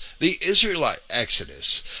Exodus, the Israelite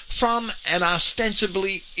Exodus, from an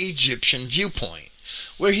ostensibly Egyptian viewpoint,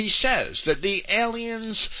 where he says that the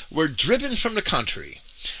aliens were driven from the country,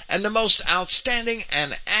 and the most outstanding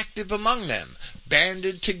and active among them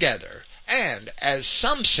banded together, and, as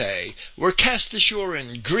some say, were cast ashore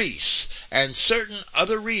in Greece and certain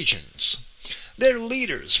other regions. Their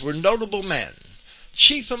leaders were notable men,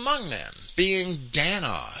 chief among them being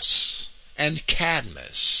Danos and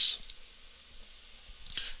Cadmus.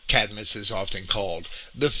 Cadmus is often called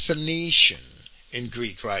the Phoenician in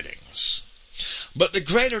Greek writings. But the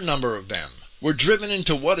greater number of them were driven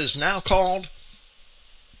into what is now called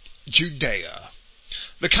Judea.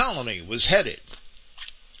 The colony was headed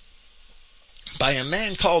by a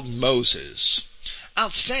man called Moses,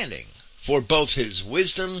 outstanding for both his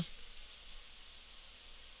wisdom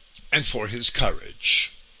and for his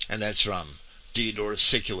courage. And that's from Diodorus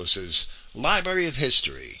Siculus's Library of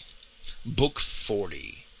History, Book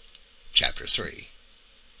 40, Chapter 3.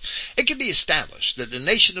 It can be established that the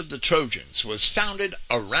nation of the Trojans was founded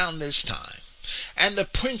around this time, and the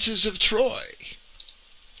princes of Troy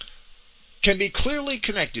can be clearly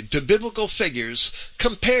connected to biblical figures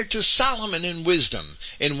compared to Solomon in wisdom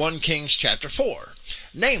in 1 Kings chapter 4,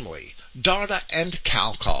 namely Darda and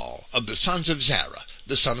Calcol of the sons of Zerah,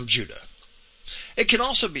 the son of Judah. It can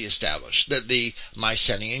also be established that the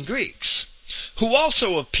Mycenaean Greeks, who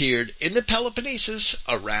also appeared in the Peloponnesus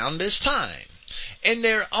around this time, in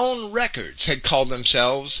their own records had called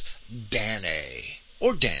themselves Danae,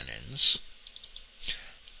 or Danans.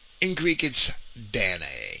 In Greek it's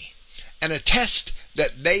Danae, and attest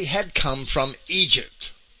that they had come from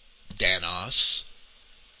Egypt, Danos.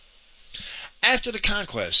 After the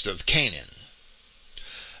conquest of Canaan,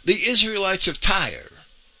 the Israelites of Tyre,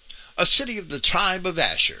 a city of the tribe of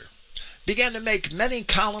Asher, began to make many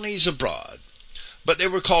colonies abroad, but they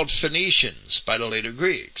were called Phoenicians by the later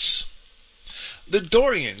Greeks. The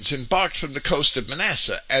Dorians embarked from the coast of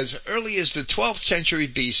Manasseh as early as the 12th century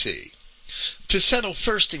BC to settle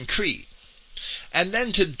first in Crete, and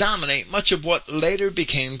then to dominate much of what later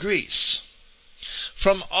became Greece.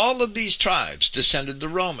 From all of these tribes descended the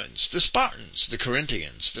Romans, the Spartans, the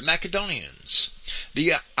Corinthians, the Macedonians,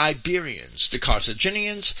 the Iberians, the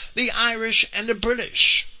Carthaginians, the Irish, and the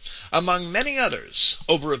British, among many others,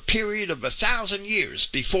 over a period of 1,000 years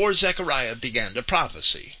before Zechariah began to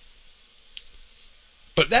prophesy.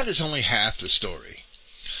 But that is only half the story.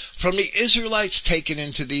 From the Israelites taken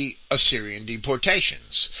into the Assyrian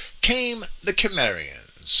deportations came the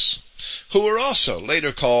Cimmerians, who were also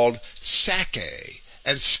later called Sake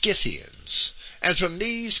and Scythians, and from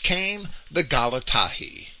these came the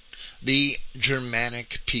Galatae, the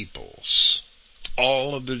Germanic peoples,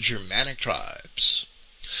 all of the Germanic tribes.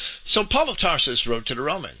 So Paul of Tarsus wrote to the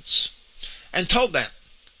Romans and told them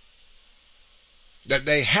that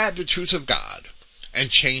they had the truth of God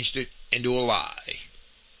and changed it into a lie.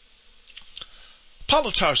 Paul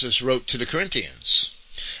of Tarsus wrote to the Corinthians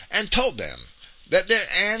and told them that their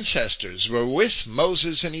ancestors were with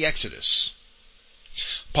Moses in the Exodus.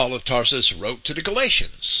 Paul of Tarsus wrote to the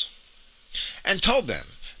Galatians and told them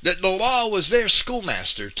that the law was their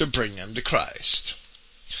schoolmaster to bring them to Christ.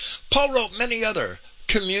 Paul wrote many other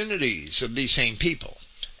communities of these same people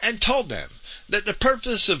and told them that the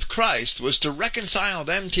purpose of Christ was to reconcile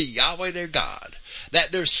them to Yahweh their God,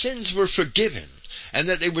 that their sins were forgiven, and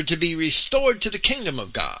that they were to be restored to the kingdom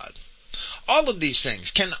of God. All of these things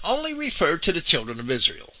can only refer to the children of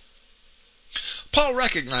Israel. Paul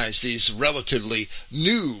recognized these relatively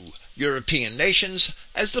new European nations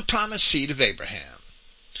as the promised seed of Abraham.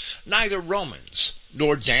 Neither Romans,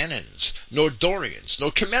 nor Danaans, nor Dorians,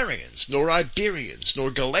 nor Cimmerians, nor Iberians,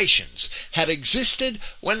 nor Galatians had existed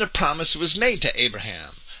when the promise was made to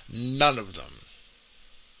Abraham. None of them.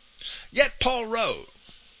 Yet Paul wrote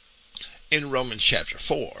in Romans chapter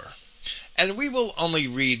 4, and we will only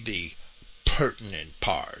read the pertinent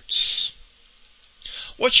parts.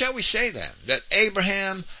 What shall we say then? That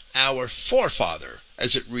Abraham, our forefather,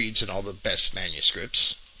 as it reads in all the best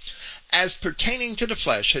manuscripts, as pertaining to the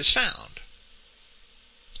flesh has found.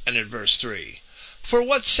 And in verse 3, for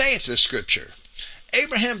what saith the Scripture?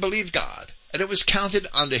 Abraham believed God, and it was counted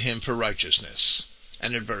unto him for righteousness.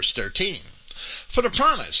 And in verse 13, for the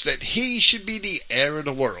promise that he should be the heir of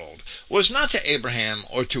the world was not to Abraham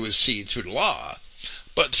or to his seed through the law,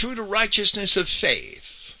 but through the righteousness of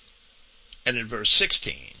faith. And in verse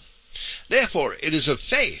 16, therefore it is of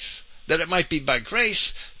faith, that it might be by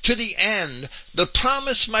grace, to the end the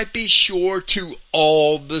promise might be sure to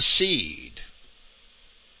all the seed.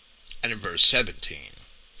 And in verse 17,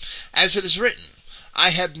 as it is written, I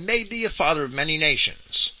have made thee a father of many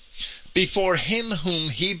nations, before him whom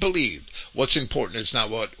he believed. What's important is not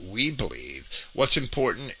what we believe. What's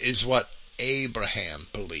important is what Abraham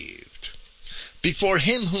believed. Before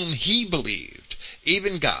him whom he believed,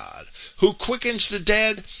 even God, who quickens the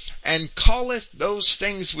dead, and calleth those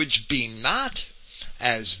things which be not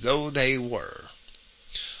as though they were.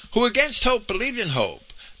 Who against hope believed in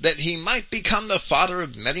hope, that he might become the father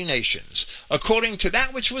of many nations, according to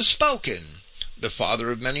that which was spoken. The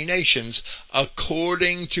father of many nations,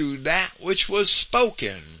 according to that which was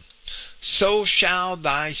spoken, so shall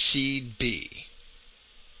thy seed be.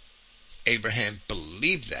 Abraham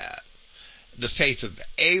believed that. The faith of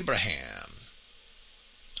Abraham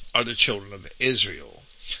are the children of Israel.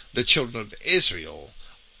 The children of Israel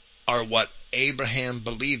are what Abraham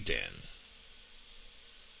believed in.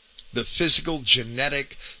 The physical,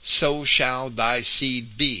 genetic, so shall thy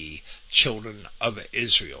seed be, children of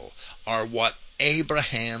Israel, are what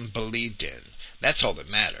Abraham believed in. That's all that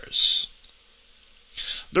matters.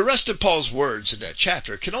 The rest of Paul's words in that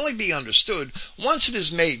chapter can only be understood once it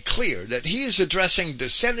is made clear that he is addressing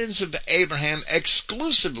descendants of Abraham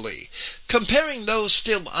exclusively, comparing those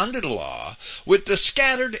still under the law with the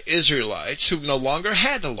scattered Israelites who no longer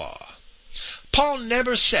had the law. Paul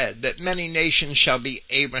never said that many nations shall be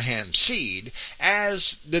Abraham's seed,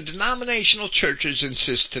 as the denominational churches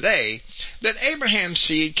insist today that Abraham's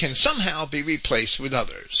seed can somehow be replaced with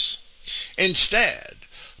others. Instead,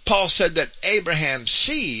 Paul said that Abraham's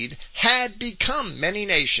seed had become many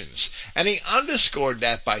nations, and he underscored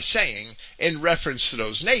that by saying, in reference to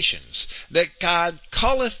those nations, that God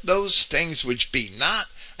calleth those things which be not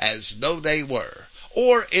as though they were.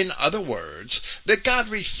 Or, in other words, that God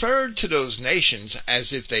referred to those nations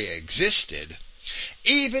as if they existed,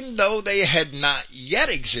 even though they had not yet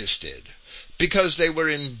existed, because they were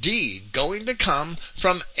indeed going to come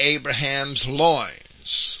from Abraham's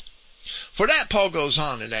loins. For that, Paul goes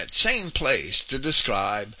on in that same place to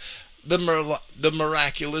describe the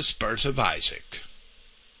miraculous birth of Isaac.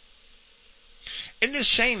 In this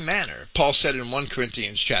same manner, Paul said in 1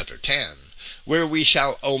 Corinthians chapter 10, where we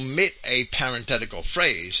shall omit a parenthetical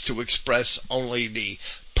phrase to express only the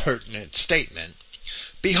pertinent statement,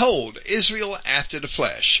 behold, Israel after the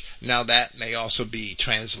flesh. Now that may also be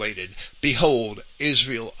translated, behold,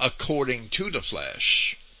 Israel according to the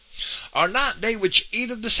flesh. Are not they which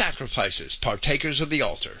eat of the sacrifices partakers of the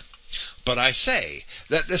altar? But I say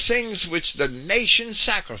that the things which the nations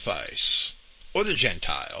sacrifice, or the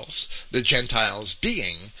Gentiles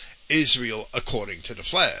being Israel according to the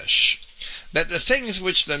flesh, that the things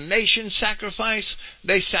which the nations sacrifice,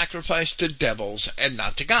 they sacrifice to devils and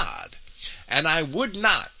not to God. And I would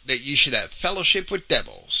not that ye should have fellowship with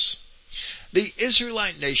devils. The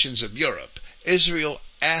Israelite nations of Europe, Israel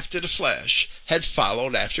after the flesh, had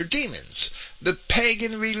followed after demons, the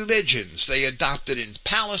pagan religions they adopted in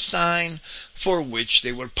Palestine, for which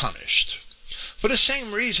they were punished. For the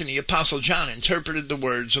same reason the Apostle John interpreted the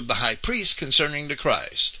words of the high priest concerning the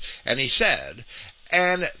Christ, and he said,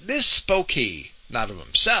 and this spoke he, not of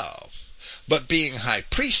himself, but being high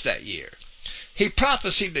priest that year, he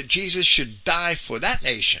prophesied that Jesus should die for that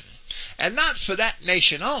nation, and not for that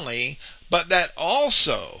nation only, but that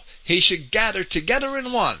also he should gather together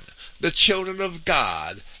in one the children of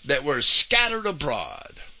God that were scattered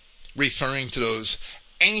abroad, referring to those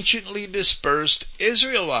anciently dispersed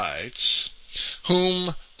Israelites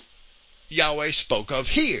whom Yahweh spoke of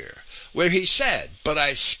here, where he said, but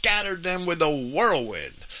I scattered them with a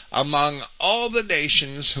whirlwind among all the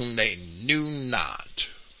nations whom they knew not.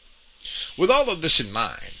 With all of this in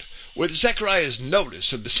mind, with Zechariah's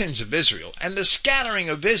notice of the sins of Israel and the scattering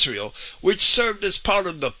of Israel, which served as part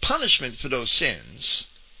of the punishment for those sins,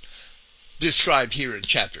 described here in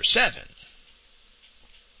chapter 7,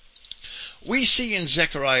 we see in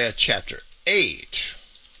Zechariah chapter 8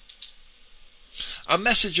 a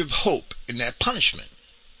message of hope in that punishment.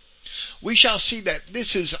 We shall see that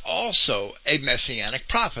this is also a messianic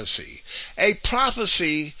prophecy, a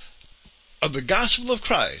prophecy of the gospel of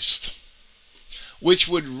Christ, which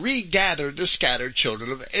would regather the scattered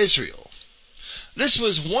children of Israel. This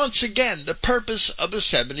was once again the purpose of the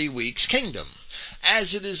 70 weeks kingdom,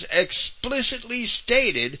 as it is explicitly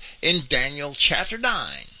stated in Daniel chapter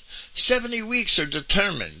 9. 70 weeks are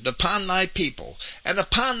determined upon thy people and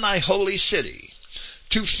upon thy holy city,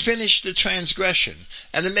 to finish the transgression,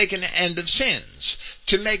 and to make an end of sins,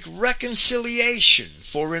 to make reconciliation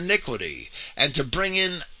for iniquity, and to bring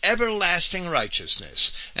in everlasting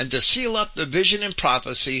righteousness, and to seal up the vision and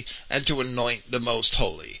prophecy, and to anoint the most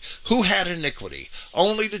holy. Who had iniquity?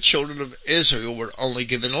 Only the children of Israel were only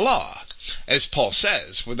given law. As Paul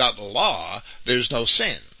says, without the law, there's no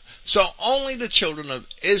sin. So only the children of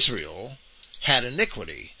Israel had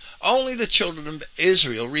iniquity. Only the children of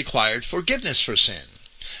Israel required forgiveness for sin.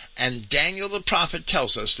 And Daniel the prophet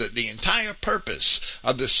tells us that the entire purpose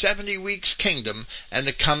of the 70 weeks kingdom and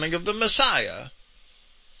the coming of the Messiah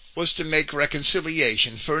was to make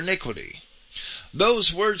reconciliation for iniquity.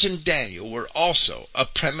 Those words in Daniel were also a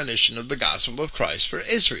premonition of the gospel of Christ for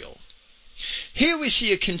Israel. Here we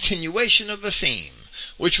see a continuation of a theme,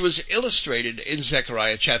 which was illustrated in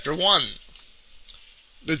Zechariah chapter 1.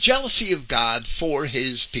 The jealousy of God for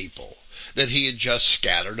his people that he had just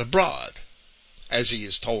scattered abroad, as he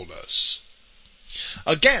has told us.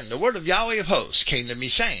 Again, the word of Yahweh of hosts came to me,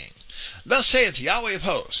 saying, Thus saith Yahweh of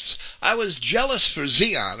hosts, I was jealous for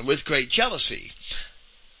Zion with great jealousy,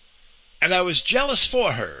 and I was jealous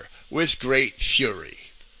for her with great fury.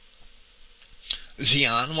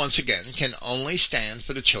 Zion, once again, can only stand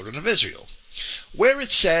for the children of Israel. Where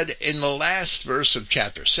it said in the last verse of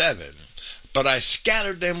chapter 7, But I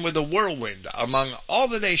scattered them with a whirlwind among all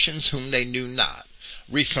the nations whom they knew not,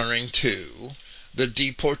 referring to the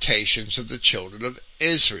deportations of the children of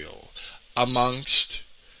Israel amongst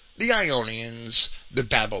the Ionians, the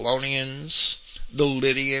Babylonians, the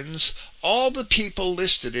Lydians, all the people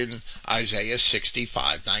listed in Isaiah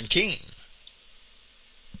 65:19,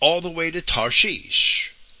 all the way to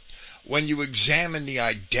Tarshish. When you examine the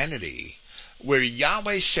identity where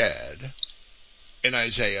Yahweh said in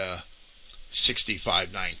Isaiah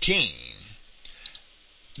 65:19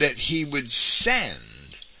 that he would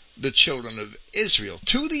send the children of Israel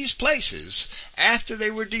to these places after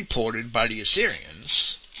they were deported by the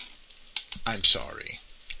Assyrians.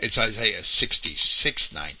 It's Isaiah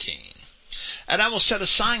 66:19. And I will set a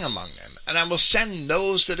sign among them, and I will send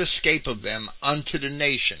those that escape of them unto the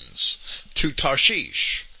nations, to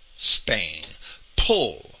Tarshish, Spain,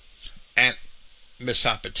 Pul, and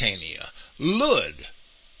Mesopotamia, Lud,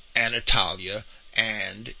 Anatolia,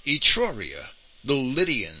 and Etruria, the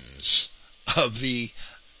Lydians of the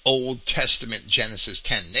Old Testament Genesis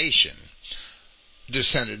 10 nation,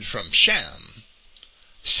 descended from Shem,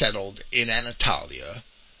 settled in Anatolia,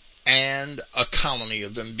 and a colony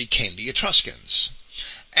of them became the Etruscans.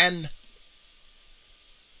 And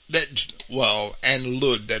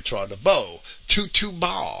Lud that drawed a bow, to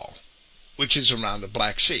Tubal, which is around the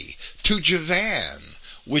Black Sea, to Javan,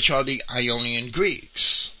 which are the Ionian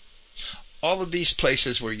Greeks. All of these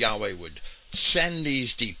places where Yahweh would send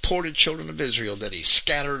these deported children of Israel that he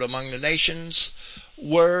scattered among the nations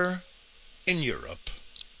were in Europe.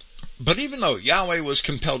 But even though Yahweh was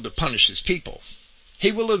compelled to punish his people,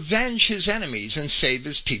 he will avenge his enemies and save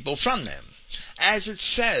his people from them, as it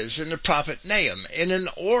says in the prophet Nahum in an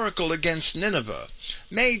oracle against Nineveh,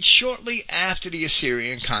 made shortly after the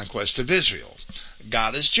Assyrian conquest of Israel.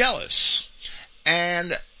 God is jealous,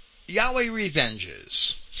 and Yahweh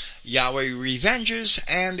revenges. Yahweh revenges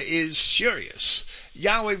and is furious.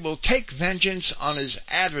 Yahweh will take vengeance on his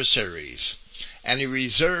adversaries, and he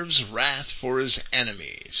reserves wrath for his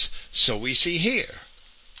enemies. So we see here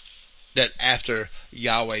that after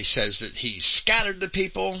Yahweh says that he scattered the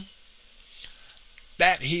people,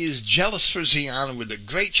 that he is jealous for Zion with a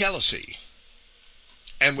great jealousy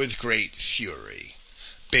and with great fury,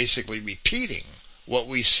 basically repeating what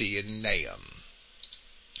we see in Nahum.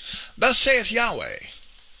 Thus saith Yahweh,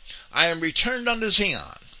 I am returned unto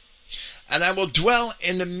Zion, and I will dwell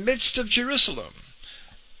in the midst of Jerusalem,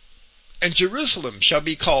 and Jerusalem shall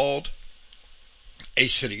be called a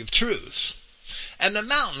city of truth, and the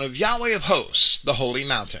mountain of Yahweh of hosts, the holy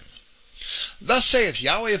mountain. Thus saith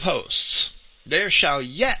Yahweh of hosts, there shall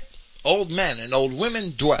yet old men and old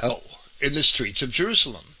women dwell in the streets of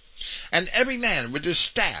Jerusalem, and every man with his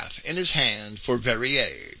staff in his hand for very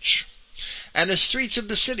age. And the streets of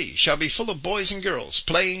the city shall be full of boys and girls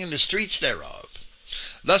playing in the streets thereof.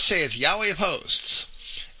 Thus saith Yahweh of hosts,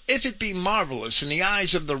 if it be marvelous in the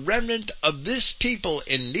eyes of the remnant of this people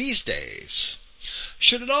in these days,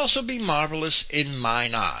 should it also be marvelous in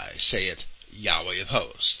mine eyes, saith Yahweh of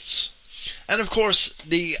hosts. And of course,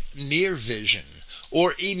 the near vision,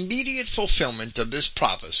 or immediate fulfillment of this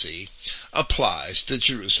prophecy, applies to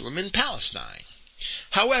Jerusalem and Palestine.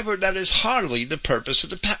 However, that is hardly the purpose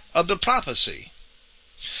of the prophecy.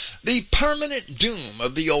 The permanent doom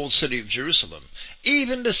of the old city of Jerusalem,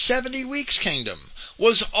 even the 70 weeks kingdom,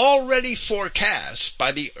 was already forecast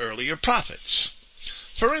by the earlier prophets.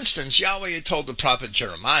 For instance, Yahweh had told the prophet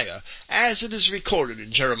Jeremiah, as it is recorded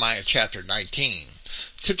in Jeremiah chapter 19,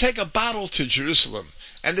 to take a bottle to Jerusalem,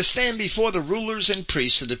 and to stand before the rulers and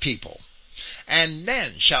priests of the people. And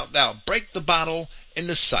then shalt thou break the bottle in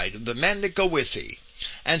the sight of the men that go with thee,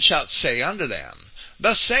 and shalt say unto them,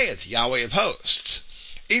 Thus saith Yahweh of hosts,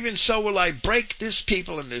 even so will I break this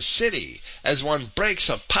people in this city, as one breaks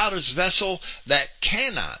a potter's vessel that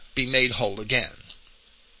cannot be made whole again.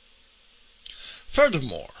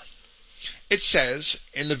 Furthermore, it says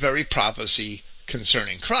in the very prophecy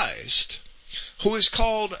concerning Christ, who is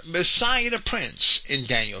called Messiah the Prince in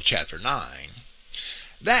Daniel chapter 9,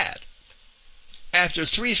 that after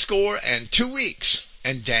 62 weeks,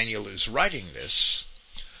 and Daniel is writing this,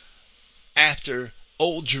 after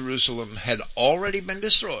old Jerusalem had already been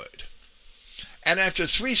destroyed, and after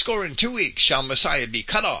 62 weeks shall Messiah be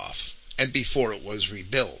cut off, and before it was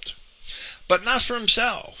rebuilt, but not for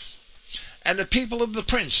himself. And the people of the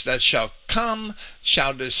prince that shall come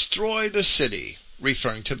shall destroy the city,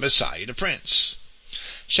 referring to Messiah the Prince,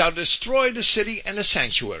 shall destroy the city and the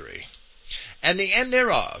sanctuary. And the end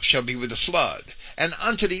thereof shall be with a flood, and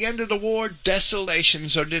unto the end of the war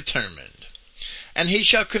desolations are determined. And he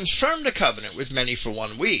shall confirm the covenant with many for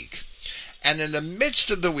 1 week. And in the midst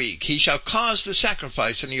of the week he shall cause the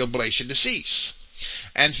sacrifice and the oblation to cease.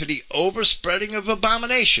 And for the overspreading of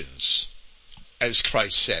abominations, as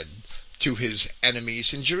Christ said to his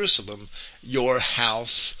enemies in Jerusalem, your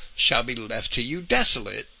house shall be left to you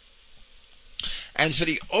desolate. And for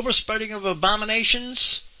the overspreading of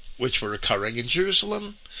abominations, which were occurring in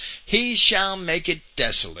Jerusalem, he shall make it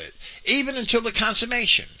desolate, even until the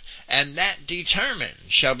consummation, and that determined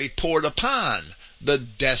shall be poured upon the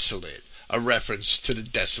desolate, a reference to the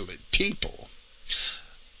desolate people.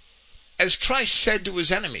 As Christ said to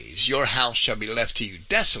his enemies, your house shall be left to you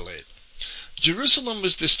desolate, Jerusalem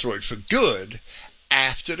was destroyed for good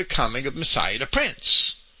after the coming of Messiah the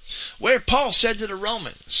Prince, where Paul said to the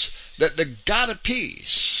Romans that the God of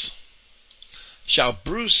peace shall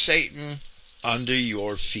bruise Satan under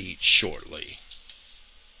your feet shortly.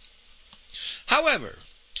 However,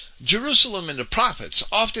 Jerusalem in the prophets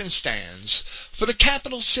often stands for the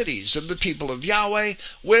capital cities of the people of Yahweh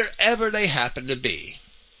wherever they happen to be.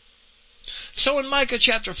 So in Micah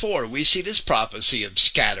chapter 4 we see this prophecy of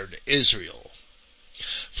scattered Israel.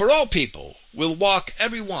 For all people will walk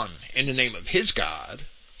every one in the name of his God,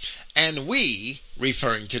 and we,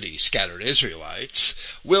 referring to the scattered Israelites,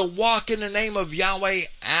 will walk in the name of Yahweh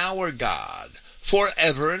our God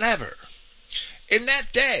forever and ever. In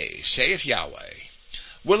that day, saith Yahweh,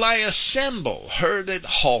 will I assemble her that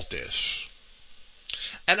halteth,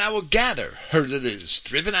 and I will gather her that is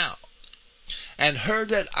driven out, and her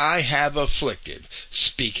that I have afflicted,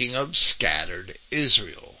 speaking of scattered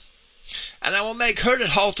Israel. And I will make her that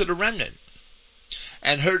halted a remnant,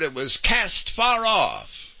 and her that was cast far off,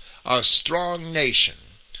 a strong nation,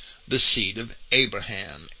 the seed of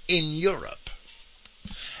Abraham in Europe.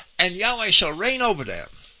 And Yahweh shall reign over them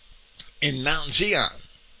in Mount Zion,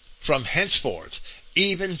 from henceforth,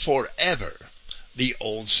 even forever. The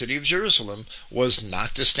old city of Jerusalem was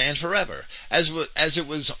not to stand forever, as it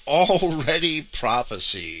was already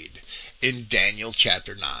prophesied in Daniel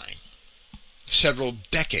chapter 9, several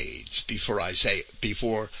decades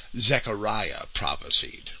before Zechariah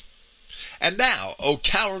prophesied. And thou, O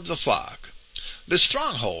tower of the flock, the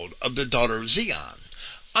stronghold of the daughter of Zion,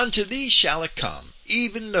 unto thee shall it come,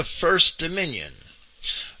 even the first dominion.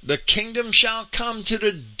 The kingdom shall come to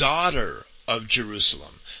the daughter of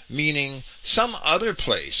Jerusalem, meaning some other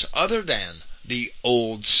place other than the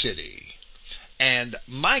old city. And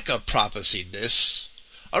Micah prophesied this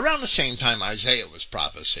around the same time Isaiah was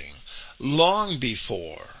prophesying, long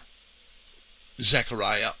before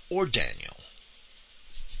Zechariah or Daniel.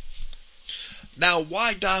 Now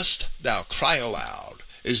why dost thou cry aloud?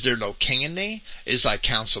 Is there no king in thee? Is thy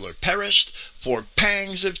counselor perished? For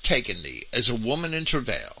pangs have taken thee, as a woman in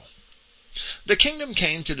travail. The kingdom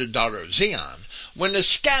came to the daughter of Zion when the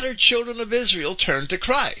scattered children of Israel turned to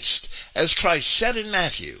Christ, as Christ said in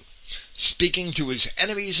Matthew, speaking to his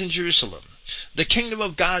enemies in Jerusalem, "The kingdom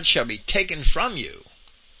of God shall be taken from you,"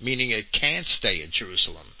 meaning it can't stay in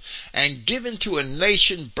Jerusalem, "and given to a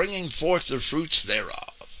nation bringing forth the fruits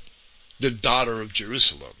thereof." The daughter of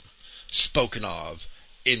Jerusalem, spoken of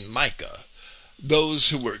in Micah, those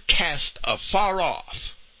who were cast afar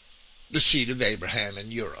off, the seed of Abraham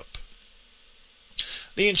in Europe.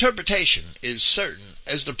 The interpretation is certain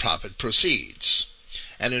as the prophet proceeds,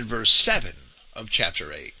 and in verse 7 of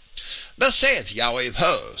chapter 8, "Thus saith Yahweh of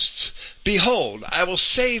hosts, Behold, I will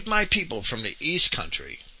save my people from the east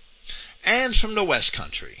country, and from the west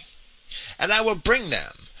country, and I will bring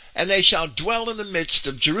them, and they shall dwell in the midst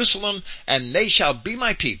of Jerusalem, and they shall be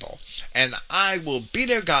my people, and I will be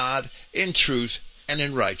their God in truth and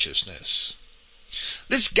in righteousness."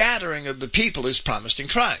 This gathering of the people is promised in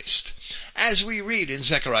Christ, as we read in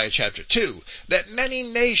Zechariah chapter 2, that many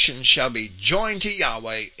nations shall be joined to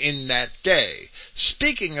Yahweh in that day,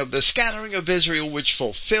 speaking of the scattering of Israel, which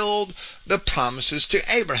fulfilled the promises to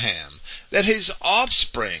Abraham, that his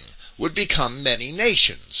offspring would become many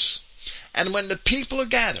nations. And when the people are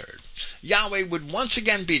gathered, Yahweh would once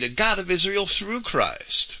again be the God of Israel through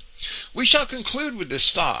Christ. We shall conclude with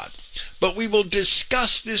this thought, but we will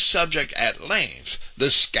discuss this subject at length,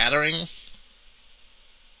 the scattering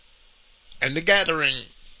and the gathering,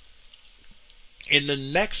 in the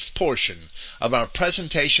next portion of our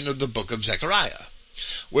presentation of the book of Zechariah,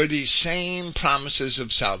 where these same promises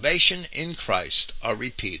of salvation in Christ are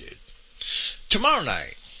repeated. Tomorrow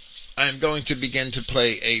night, I am going to begin to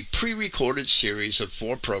play a pre-recorded series of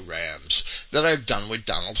 4 programs that I've done with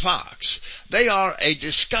Donald Fox. They are a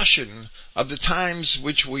discussion of the times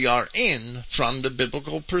which we are in from the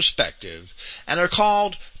biblical perspective, and are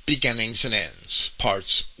called Beginnings and Ends,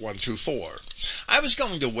 parts 1 through 4. I was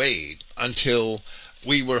going to wait until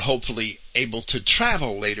we were hopefully able to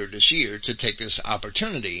travel later this year to take this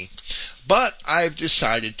opportunity, but I've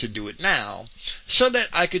decided to do it now so that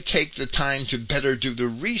I could take the time to better do the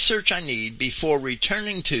research I need before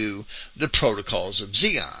returning to the protocols of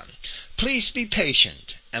Zion. Please be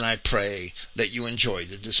patient, and I pray that you enjoy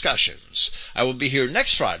the discussions. I will be here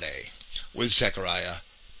next Friday with Zechariah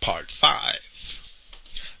Part 5.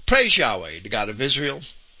 Praise Yahweh, the God of Israel,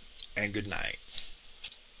 and good night.